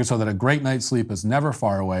make it so that a great night's sleep is never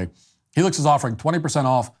far away. Helix is offering 20%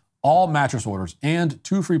 off all mattress orders and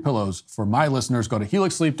 2 free pillows for my listeners. Go to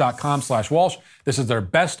helixsleep.com/Walsh. This is their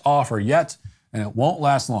best offer yet, and it won't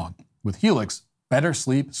last long. With Helix, better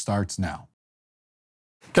sleep starts now.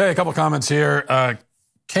 Okay, a couple comments here.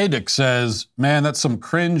 Kadick says, man, that's some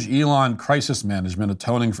cringe Elon crisis management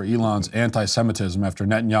atoning for Elon's anti-Semitism after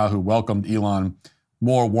Netanyahu welcomed Elon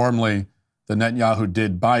more warmly than Netanyahu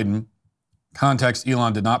did Biden. Context,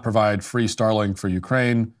 Elon did not provide free Starlink for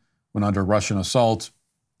Ukraine when under Russian assault.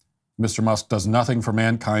 Mr. Musk does nothing for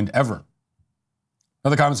mankind ever.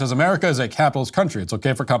 Another comment says, America is a capitalist country. It's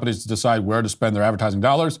okay for companies to decide where to spend their advertising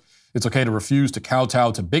dollars. It's okay to refuse to kowtow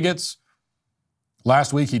to bigots.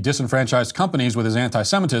 Last week, he disenfranchised companies with his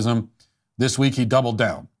anti-Semitism. This week, he doubled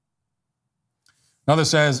down. Another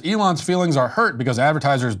says, Elon's feelings are hurt because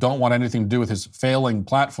advertisers don't want anything to do with his failing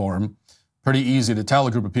platform. Pretty easy to tell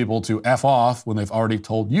a group of people to F off when they've already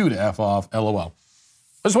told you to F off, LOL.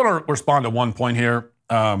 I just want to respond to one point here.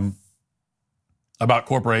 About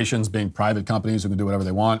corporations being private companies who can do whatever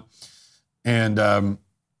they want. And when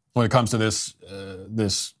it comes to this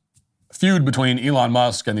feud between Elon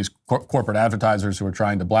Musk and these corporate advertisers who are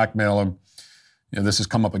trying to blackmail him, this has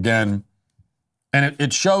come up again. And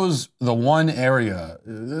it shows the one area,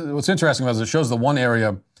 what's interesting about it is it shows the one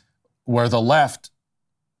area where the left,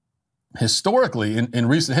 historically, in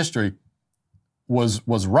recent history,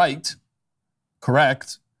 was right,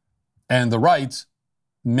 correct, and the right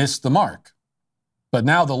missed the mark. But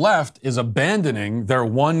now the left is abandoning their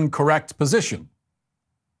one correct position,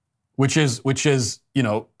 which is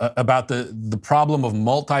about the problem of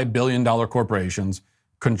multi-billion-dollar corporations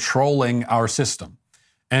controlling our system.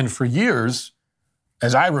 And for years,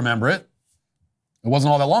 as I remember it, it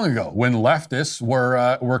wasn't all that long ago when leftists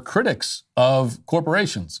were critics of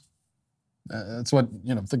corporations. That's what,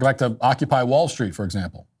 think back to Occupy Wall Street, for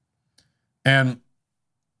example. And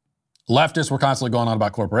leftists were constantly going on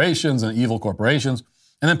about corporations and evil corporations.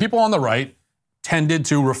 And then people on the right tended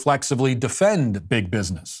to reflexively defend big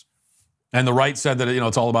business. And the right said that,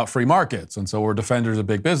 it's all about free markets. And so we're defenders of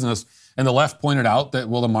big business. And the left pointed out that,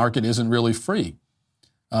 the market isn't really free.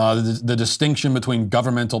 The distinction between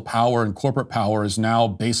governmental power and corporate power is now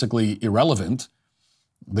basically irrelevant.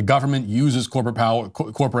 The government uses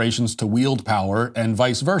corporations to wield power and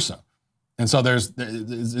vice versa. And so there's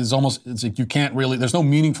like you can't really, there's no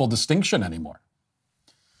meaningful distinction anymore.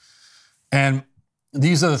 And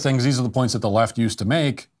these are the points that the left used to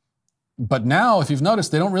make. But now, if you've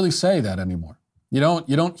noticed, they don't really say that anymore. You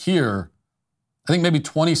don't hear, I think maybe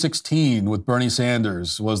 2016 with Bernie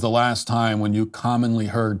Sanders was the last time when you commonly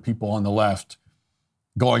heard people on the left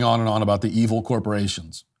going on and on about the evil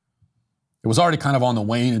corporations. It was already kind of on the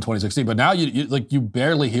wane in 2016, but now you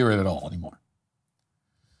barely hear it at all anymore.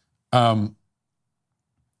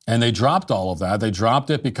 And they dropped all of that. They dropped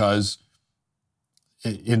it because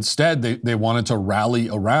instead they wanted to rally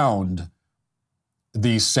around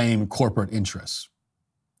these same corporate interests,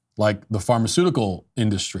 like the pharmaceutical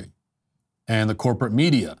industry and the corporate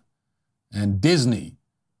media and Disney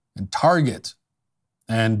and Target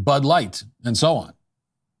and Bud Light and so on.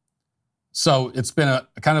 So it's been a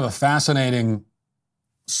kind of a fascinating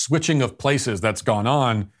switching of places that's gone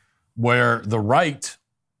on where the right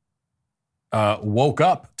woke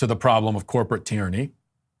up to the problem of corporate tyranny,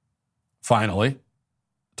 finally.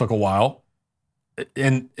 Took a while.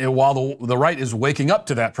 And while the right is waking up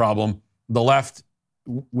to that problem, the left,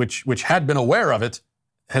 which had been aware of it,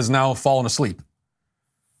 has now fallen asleep.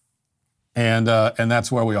 And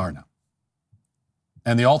that's where we are now.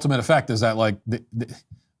 And the ultimate effect is that,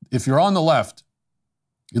 if you're on the left,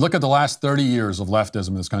 you look at the last 30 years of leftism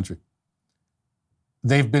in this country,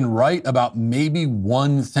 they've been right about maybe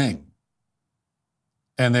one thing.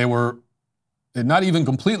 And they were not even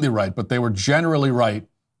completely right, but they were generally right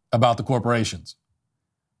about the corporations.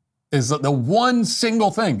 is the one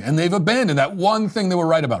single thing. And they've abandoned that one thing they were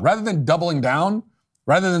right about. Rather than doubling down,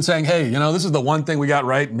 rather than saying, hey, this is the one thing we got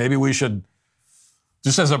right, maybe we should,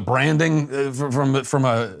 just as a branding, from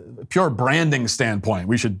a pure branding standpoint,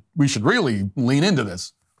 we should really lean into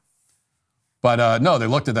this. But no, they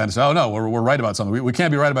looked at that and said, oh no, we're right about something. We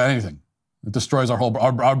can't be right about anything. It destroys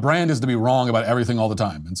our brand is to be wrong about everything all the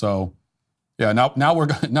time. And so, yeah, now we're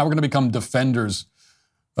going to become defenders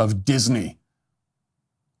of Disney,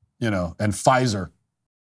 and Pfizer.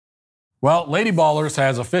 Well, Lady Ballers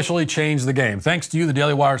has officially changed the game. Thanks to you, the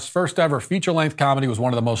Daily Wire's first ever feature-length comedy was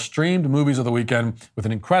one of the most streamed movies of the weekend with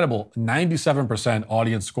an incredible 97%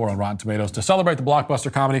 audience score on Rotten Tomatoes. To celebrate the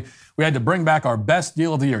blockbuster comedy, we had to bring back our best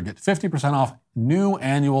deal of the year. Get 50% off new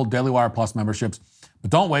annual Daily Wire Plus memberships.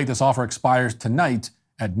 But don't wait, this offer expires tonight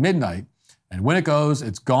at midnight. And when it goes,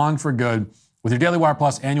 it's gone for good. With your Daily Wire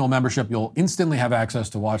Plus annual membership, you'll instantly have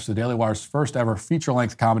access to watch the Daily Wire's first ever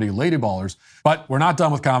feature-length comedy, Lady Ballers. But we're not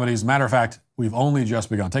done with comedies. Matter of fact, we've only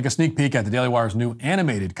just begun. Take a sneak peek at the Daily Wire's new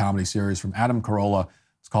animated comedy series from Adam Carolla.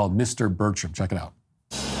 It's called Mr. Bertram. Check it out.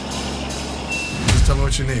 Just tell me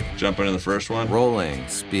what you need. Jump into the first one. Rolling,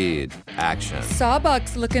 speed, action.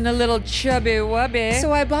 Sawbuck's looking a little chubby-wubby,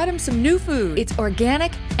 so I bought him some new food. It's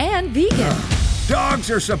organic and vegan. Dogs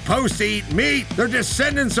are supposed to eat meat. They're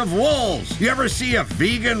descendants of wolves. You ever see a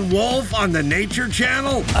vegan wolf on the Nature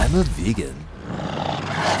Channel? I'm a vegan.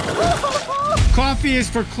 Coffee is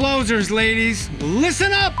for closers, ladies.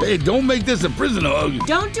 Listen up! Hey, don't make this a prison hug.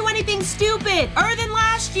 Don't do anything stupid, than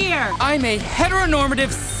last year. I'm a heteronormative,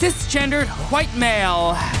 cisgendered white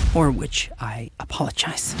male. For which I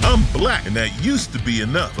apologize. I'm black, and that used to be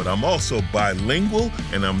enough, but I'm also bilingual,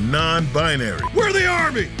 and I'm non-binary. We're the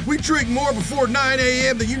Army! We drink more before 9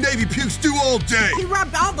 a.m. than you Navy pukes do all day. He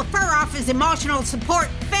rubbed all the fur off his emotional support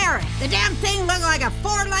ferret. The damn thing looked like a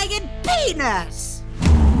four-legged penis.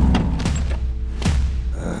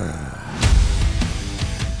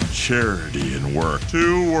 Charity and work.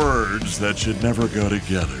 Two words that should never go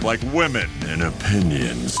together. Like women and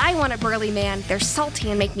opinions. I want a burly man. They're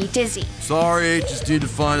salty and make me dizzy. Sorry, just need to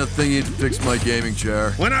find a thingy to fix my gaming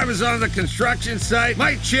chair. When I was on the construction site,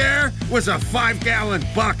 my chair was a 5-gallon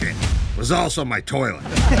bucket. It was also my toilet.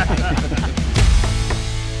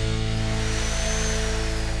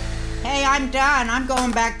 Hey, I'm done. I'm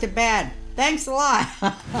going back to bed. Thanks a lot.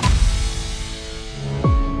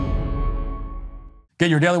 Get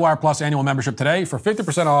your Daily Wire Plus annual membership today for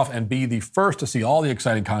 50% off and be the first to see all the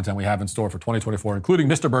exciting content we have in store for 2024, including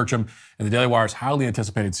Mr. Bertram and the Daily Wire's highly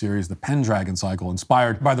anticipated series, The Pendragon Cycle,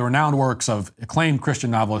 inspired by the renowned works of acclaimed Christian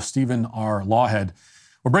novelist Stephen R. Lawhead.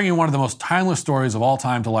 We're bringing one of the most timeless stories of all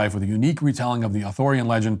time to life with a unique retelling of the Arthurian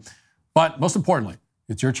legend. But most importantly,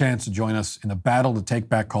 it's your chance to join us in the battle to take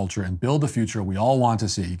back culture and build the future we all want to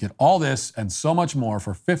see. Get all this and so much more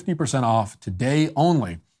for 50% off today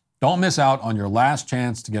only. Don't miss out on your last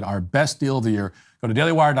chance to get our best deal of the year. Go to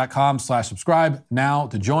dailywire.com/subscribe now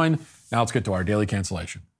to join. Now let's get to our daily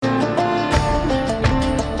cancellation.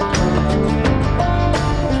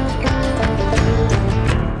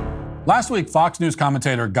 Last week, Fox News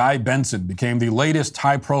commentator Guy Benson became the latest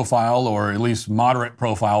high-profile, or at least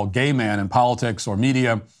moderate-profile, gay man in politics or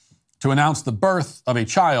media to announce the birth of a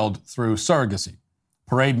child through surrogacy.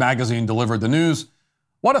 Parade magazine delivered the news.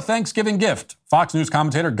 What a Thanksgiving gift. Fox News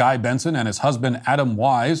commentator Guy Benson and his husband Adam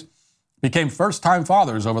Wise became first-time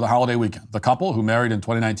fathers over the holiday weekend. The couple, who married in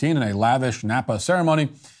 2019 in a lavish Napa ceremony,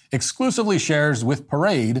 exclusively shares with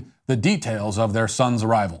Parade the details of their son's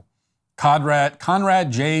arrival.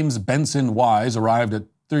 Conrad James Benson Wise arrived at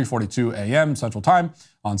 3:42 a.m. Central Time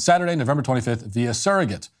on Saturday, November 25th via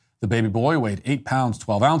surrogate. The baby boy weighed 8 pounds,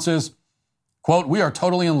 12 ounces. Quote, "We are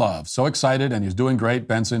totally in love. So excited, and he's doing great."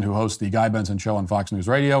 Benson, who hosts the Guy Benson Show on Fox News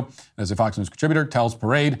Radio, as a Fox News contributor, tells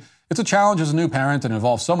Parade, "It's a challenge as a new parent and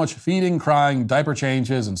involves so much feeding, crying, diaper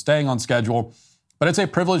changes, and staying on schedule. But it's a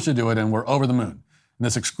privilege to do it, and we're over the moon." In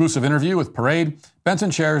this exclusive interview with Parade,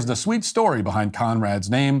 Benson shares the sweet story behind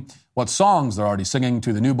Conrad's name, what songs they're already singing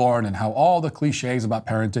to the newborn, and how all the cliches about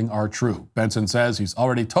parenting are true. Benson says he's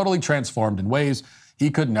already totally transformed in ways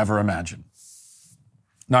he could never imagine.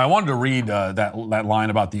 Now, I wanted to read that line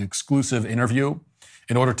about the exclusive interview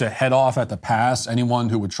in order to head off at the pass anyone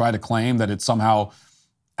who would try to claim that it's somehow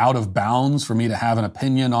out of bounds for me to have an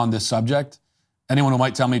opinion on this subject. Anyone who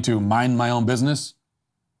might tell me to mind my own business.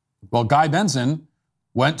 Well, Guy Benson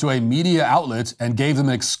went to a media outlet and gave them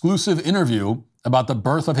an exclusive interview about the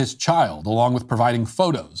birth of his child, along with providing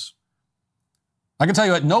photos. I can tell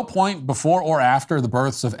you at no point before or after the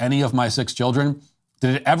births of any of my 6 children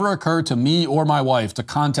did it ever occur to me or my wife to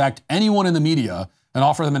contact anyone in the media and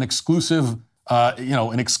offer them an exclusive.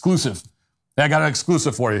 They Hey, I got an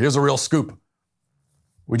exclusive for you. Here's a real scoop.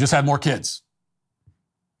 We just had more kids.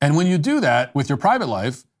 And when you do that with your private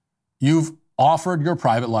life, you've offered your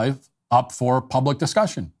private life up for public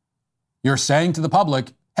discussion. You're saying to the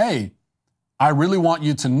public, hey, I really want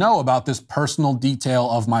you to know about this personal detail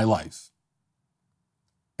of my life.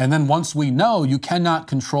 And then once we know, you cannot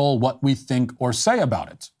control what we think or say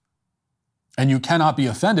about it. And you cannot be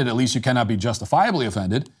offended, at least you cannot be justifiably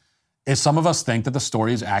offended, if some of us think that the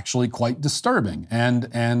story is actually quite disturbing. And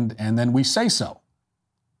then we say so.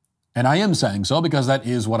 And I am saying so because that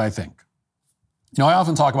is what I think. You know, I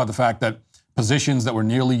often talk about the fact that positions that were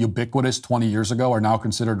nearly ubiquitous 20 years ago are now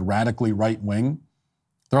considered radically right-wing.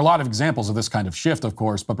 There are a lot of examples of this kind of shift, of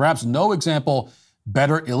course, but perhaps no example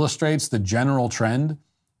better illustrates the general trend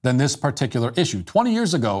than this particular issue. 20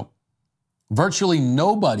 years ago, virtually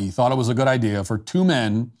nobody thought it was a good idea for two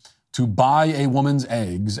men to buy a woman's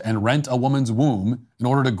eggs and rent a woman's womb in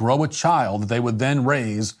order to grow a child that they would then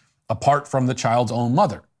raise apart from the child's own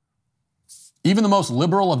mother. Even the most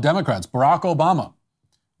liberal of Democrats, Barack Obama,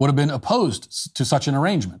 would have been opposed to such an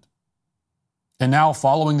arrangement. And now,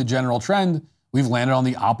 following the general trend, we've landed on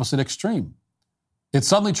the opposite extreme. It's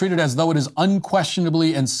suddenly treated as though it is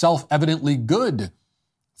unquestionably and self-evidently good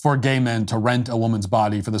for gay men to rent a woman's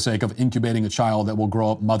body for the sake of incubating a child that will grow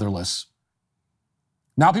up motherless.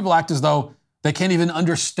 Now people act as though they can't even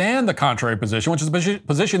understand the contrary position, which is a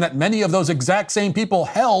position that many of those exact same people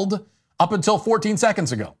held up until 14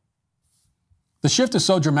 seconds ago. The shift is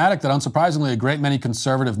so dramatic that, unsurprisingly, a great many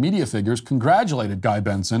conservative media figures congratulated Guy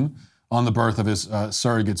Benson on the birth of his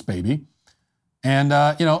surrogate's baby. And,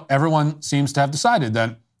 everyone seems to have decided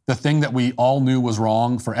that the thing that we all knew was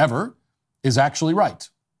wrong forever is actually right.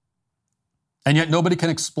 And yet nobody can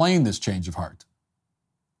explain this change of heart.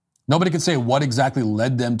 Nobody can say what exactly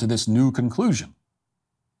led them to this new conclusion.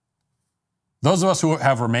 Those of us who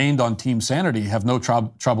have remained on Team Sanity have no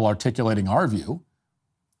trouble articulating our view.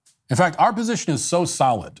 In fact, our position is so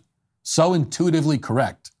solid, so intuitively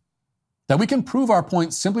correct, that we can prove our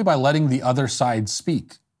point simply by letting the other side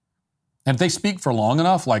speak. And if they speak for long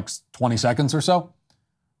enough, like 20 seconds or so,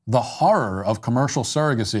 the horror of commercial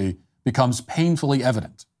surrogacy becomes painfully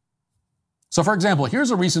evident. So, for example,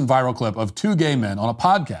 here's a recent viral clip of two gay men on a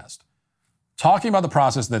podcast talking about the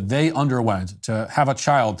process that they underwent to have a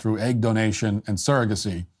child through egg donation and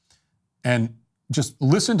surrogacy. And just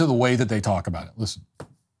listen to the way that they talk about it. Listen.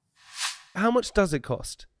 How much does it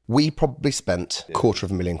cost? We probably spent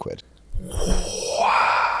 £250,000.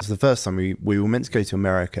 It was the first time we were meant to go to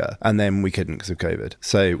America, and then we couldn't because of COVID.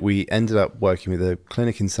 So we ended up working with a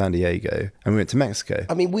clinic in San Diego, and we went to Mexico.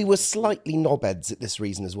 I mean, we were slightly knobheads at this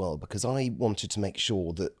reason as well, because I wanted to make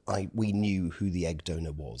sure that we knew who the egg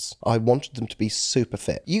donor was. I wanted them to be super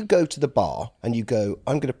fit. You go to the bar and you go,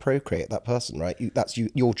 I'm going to procreate that person, right? That's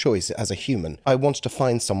your choice as a human. I wanted to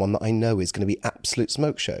find someone that I know is going to be absolute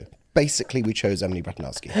smoke show. Basically, we chose Emily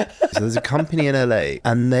Bratanowski. So there's a company in LA,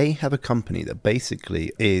 and they have a company that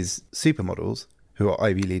basically is supermodels who are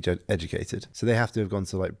Ivy League educated. So they have to have gone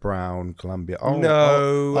to like Brown, Columbia.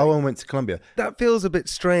 Owen went to Columbia. That feels a bit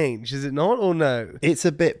strange, is it not, or no? It's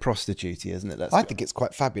a bit prostitute-y, isn't it? I think it's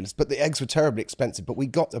quite fabulous, but the eggs were terribly expensive, but we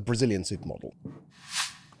got a Brazilian supermodel.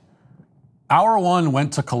 Hour one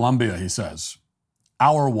went to Columbia, he says.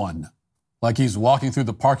 Hour one. Like he's walking through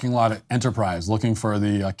the parking lot at Enterprise looking for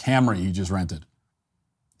the Camry he just rented.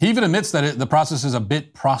 He even admits that the process is a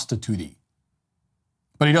bit prostitute-y.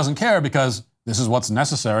 But he doesn't care because this is what's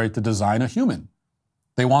necessary to design a human.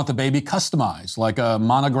 They want the baby customized, like a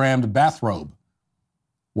monogrammed bathrobe.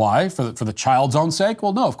 Why? For the child's own sake?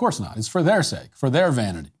 Well, no, of course not. It's for their sake, for their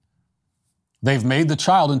vanity. They've made the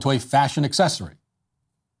child into a fashion accessory.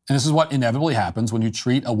 And this is what inevitably happens when you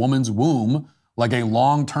treat a woman's womb like a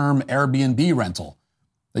long-term Airbnb rental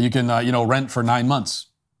that you can, rent for 9 months.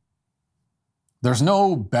 There's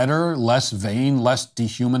no better, less vain, less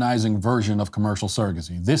dehumanizing version of commercial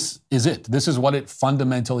surrogacy. This is it. This is what it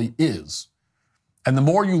fundamentally is. And the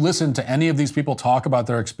more you listen to any of these people talk about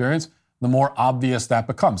their experience, the more obvious that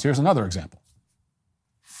becomes. Here's another example.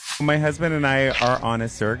 My husband and I are on a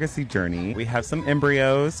surrogacy journey. We have some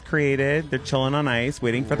embryos created. They're chilling on ice,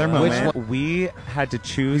 waiting for their moment. We had to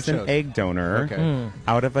choose an egg donor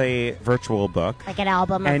out of a virtual book. Like an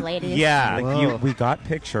album of ladies. Yeah, we got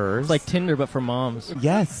pictures. It's like Tinder, but for moms.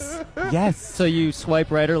 Yes. So you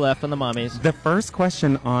swipe right or left on the mommies. The first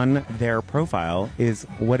question on their profile is,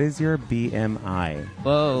 what is your BMI?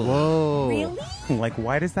 Whoa. Really? Like,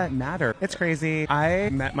 why does that matter? It's crazy. I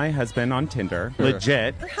met my husband on Tinder.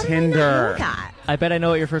 Legit. Tinder. I bet I know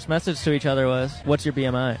what your first message to each other was. What's your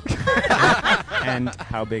BMI? And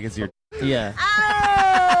how big is your... Yeah.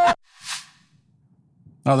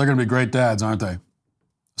 Oh, they're going to be great dads, aren't they?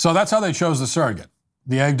 So that's how they chose the surrogate.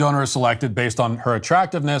 The egg donor is selected based on her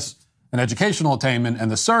attractiveness and educational attainment,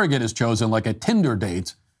 and the surrogate is chosen like a Tinder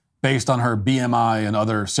date based on her BMI and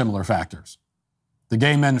other similar factors. The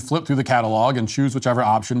gay men flip through the catalog and choose whichever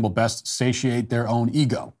option will best satiate their own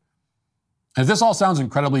ego. And if this all sounds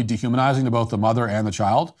incredibly dehumanizing to both the mother and the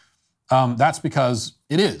child, that's because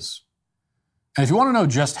it is. And if you want to know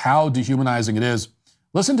just how dehumanizing it is,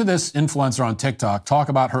 listen to this influencer on TikTok talk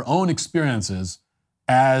about her own experiences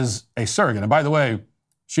as a surrogate. And by the way,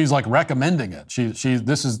 she's like recommending it.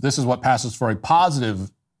 This is what passes for a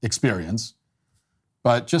positive experience.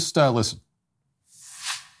 But just listen.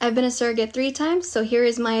 I've been a surrogate 3 times, so here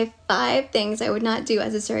is my 5 things I would not do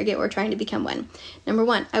as a surrogate or trying to become one. Number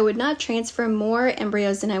 1, I would not transfer more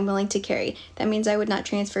embryos than I'm willing to carry. That means I would not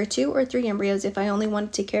transfer 2 or 3 embryos if I only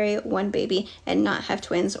wanted to carry 1 baby and not have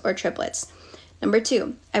twins or triplets. Number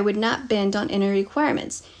 2, I would not bend on any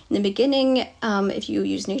requirements. In the beginning, if you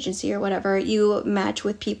use an agency or whatever, you match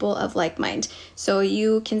with people of like mind. So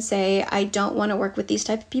you can say, I don't want to work with these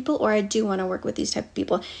type of people, or I do want to work with these type of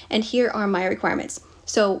people, and here are my requirements.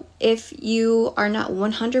 So if you are not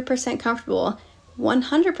 100% comfortable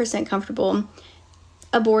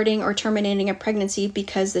aborting or terminating a pregnancy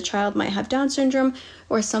because the child might have Down syndrome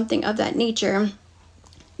or something of that nature,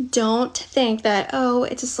 don't think that, oh,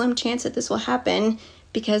 it's a slim chance that this will happen,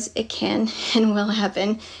 because it can and will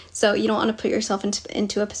happen. So you don't want to put yourself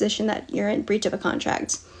into a position that you're in breach of a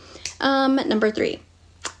contract. Number 3,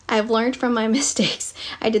 I've learned from my mistakes.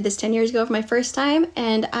 I did this 10 years ago for my first time,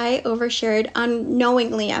 and I overshared.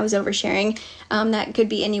 Unknowingly, I was oversharing. That could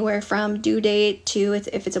be anywhere from due date to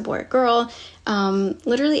if it's a boy or girl.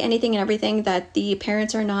 Literally anything and everything that the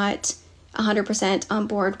parents are not 100% on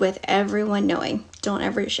board with everyone knowing. Don't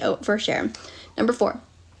ever overshare. Number 4,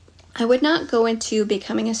 I would not go into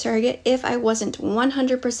becoming a surrogate if I wasn't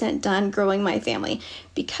 100% done growing my family,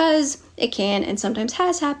 because it can and sometimes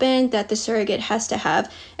has happened that the surrogate has to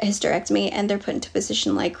have a hysterectomy and they're put into a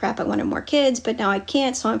position like, crap, I wanted more kids, but now I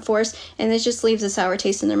can't, so I'm forced, and this just leaves a sour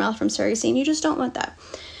taste in their mouth from surrogacy, and you just don't want that.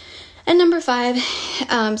 And number 5,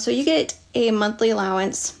 so you get a monthly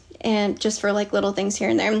allowance, and just for like little things here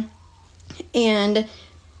and there, and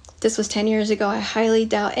this was 10 years ago. I highly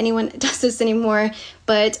doubt anyone does this anymore,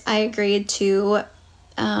 but I agreed to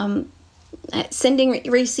sending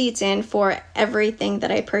receipts in for everything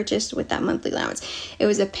that I purchased with that monthly allowance. It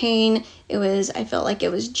was a pain. I felt like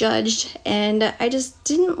it was judged, and I just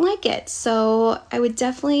didn't like it. So I would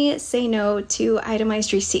definitely say no to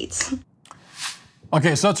itemized receipts.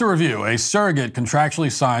 Okay, so to review, a surrogate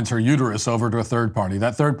contractually signs her uterus over to a third party.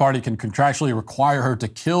 That third party can contractually require her to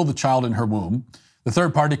kill the child in her womb. The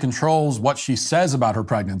third party controls what she says about her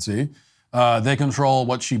pregnancy. They control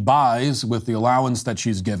what she buys with the allowance that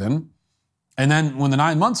she's given. And then when the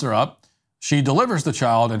 9 months are up, she delivers the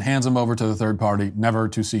child and hands him over to the third party, never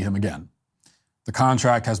to see him again. The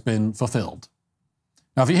contract has been fulfilled.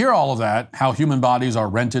 Now, if you hear all of that, how human bodies are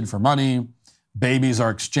rented for money, babies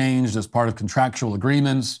are exchanged as part of contractual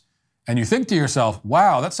agreements, and you think to yourself,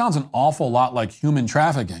 wow, that sounds an awful lot like human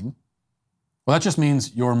trafficking, well, that just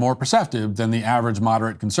means you're more perceptive than the average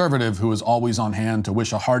moderate conservative who is always on hand to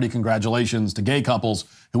wish a hearty congratulations to gay couples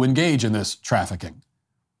who engage in this trafficking.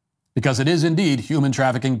 Because it is indeed human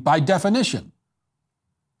trafficking by definition.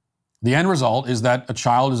 The end result is that a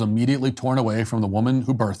child is immediately torn away from the woman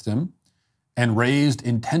who birthed him and raised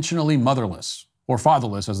intentionally motherless, or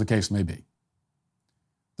fatherless as the case may be.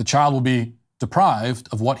 The child will be deprived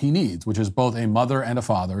of what he needs, which is both a mother and a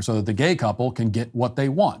father, so that the gay couple can get what they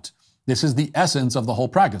want. This is the essence of the whole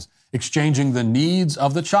practice, exchanging the needs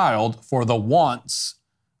of the child for the wants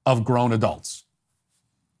of grown adults.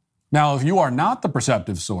 Now, if you are not the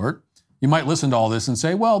perceptive sort, you might listen to all this and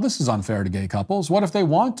say, well, this is unfair to gay couples. What if they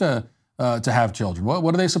want to have children?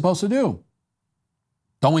 What are they supposed to do?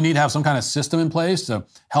 Don't we need to have some kind of system in place to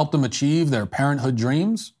help them achieve their parenthood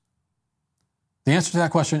dreams? The answer to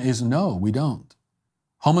that question is no, we don't.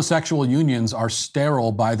 Homosexual unions are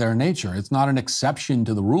sterile by their nature. It's not an exception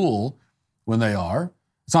to the rule when they are.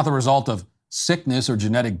 It's not the result of sickness or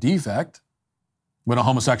genetic defect when a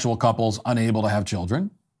homosexual couple's unable to have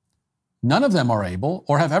children. None of them are able,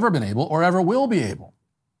 or have ever been able, or ever will be able.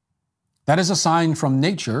 That is a sign from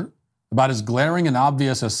nature, about as glaring and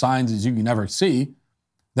obvious as signs as you can ever see,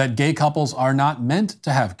 that gay couples are not meant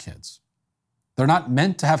to have kids. They're not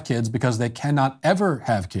meant to have kids because they cannot ever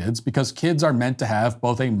have kids, because kids are meant to have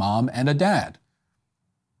both a mom and a dad.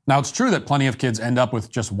 Now, it's true that plenty of kids end up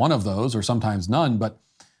with just one of those, or sometimes none, but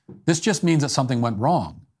this just means that something went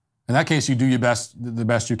wrong. In that case, you do the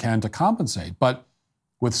best you can to compensate. But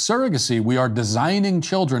with surrogacy, we are designing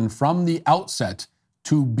children from the outset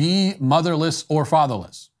to be motherless or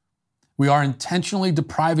fatherless. We are intentionally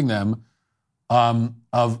depriving them of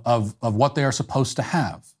what they are supposed to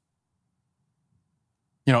have.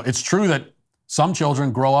 You know, it's true that some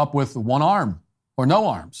children grow up with one arm or no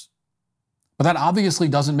arms, but that obviously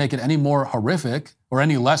doesn't make it any more horrific or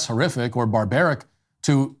any less horrific or barbaric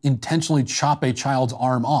to intentionally chop a child's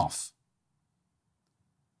arm off.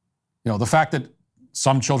 You know, the fact that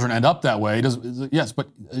some children end up that way, yes, but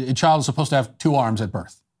a child is supposed to have two arms at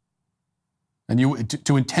birth. And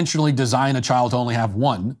to intentionally design a child to only have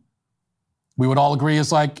one, we would all agree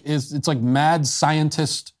it's like mad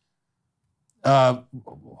scientist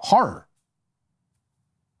horror.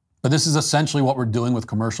 But this is essentially what we're doing with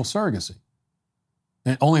commercial surrogacy.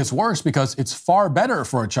 And only it's worse because it's far better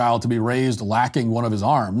for a child to be raised lacking one of his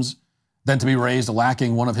arms than to be raised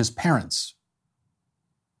lacking one of his parents.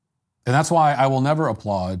 And that's why I will never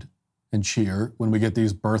applaud and cheer when we get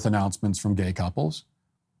these birth announcements from gay couples,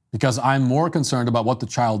 because I'm more concerned about what the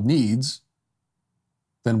child needs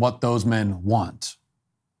than what those men want.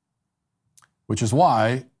 Which is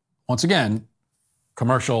why, once again,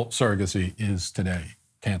 commercial surrogacy is today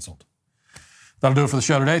canceled. That'll do it for the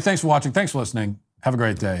show today. Thanks for watching. Thanks for listening. Have a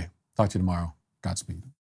great day. Talk to you tomorrow. Godspeed.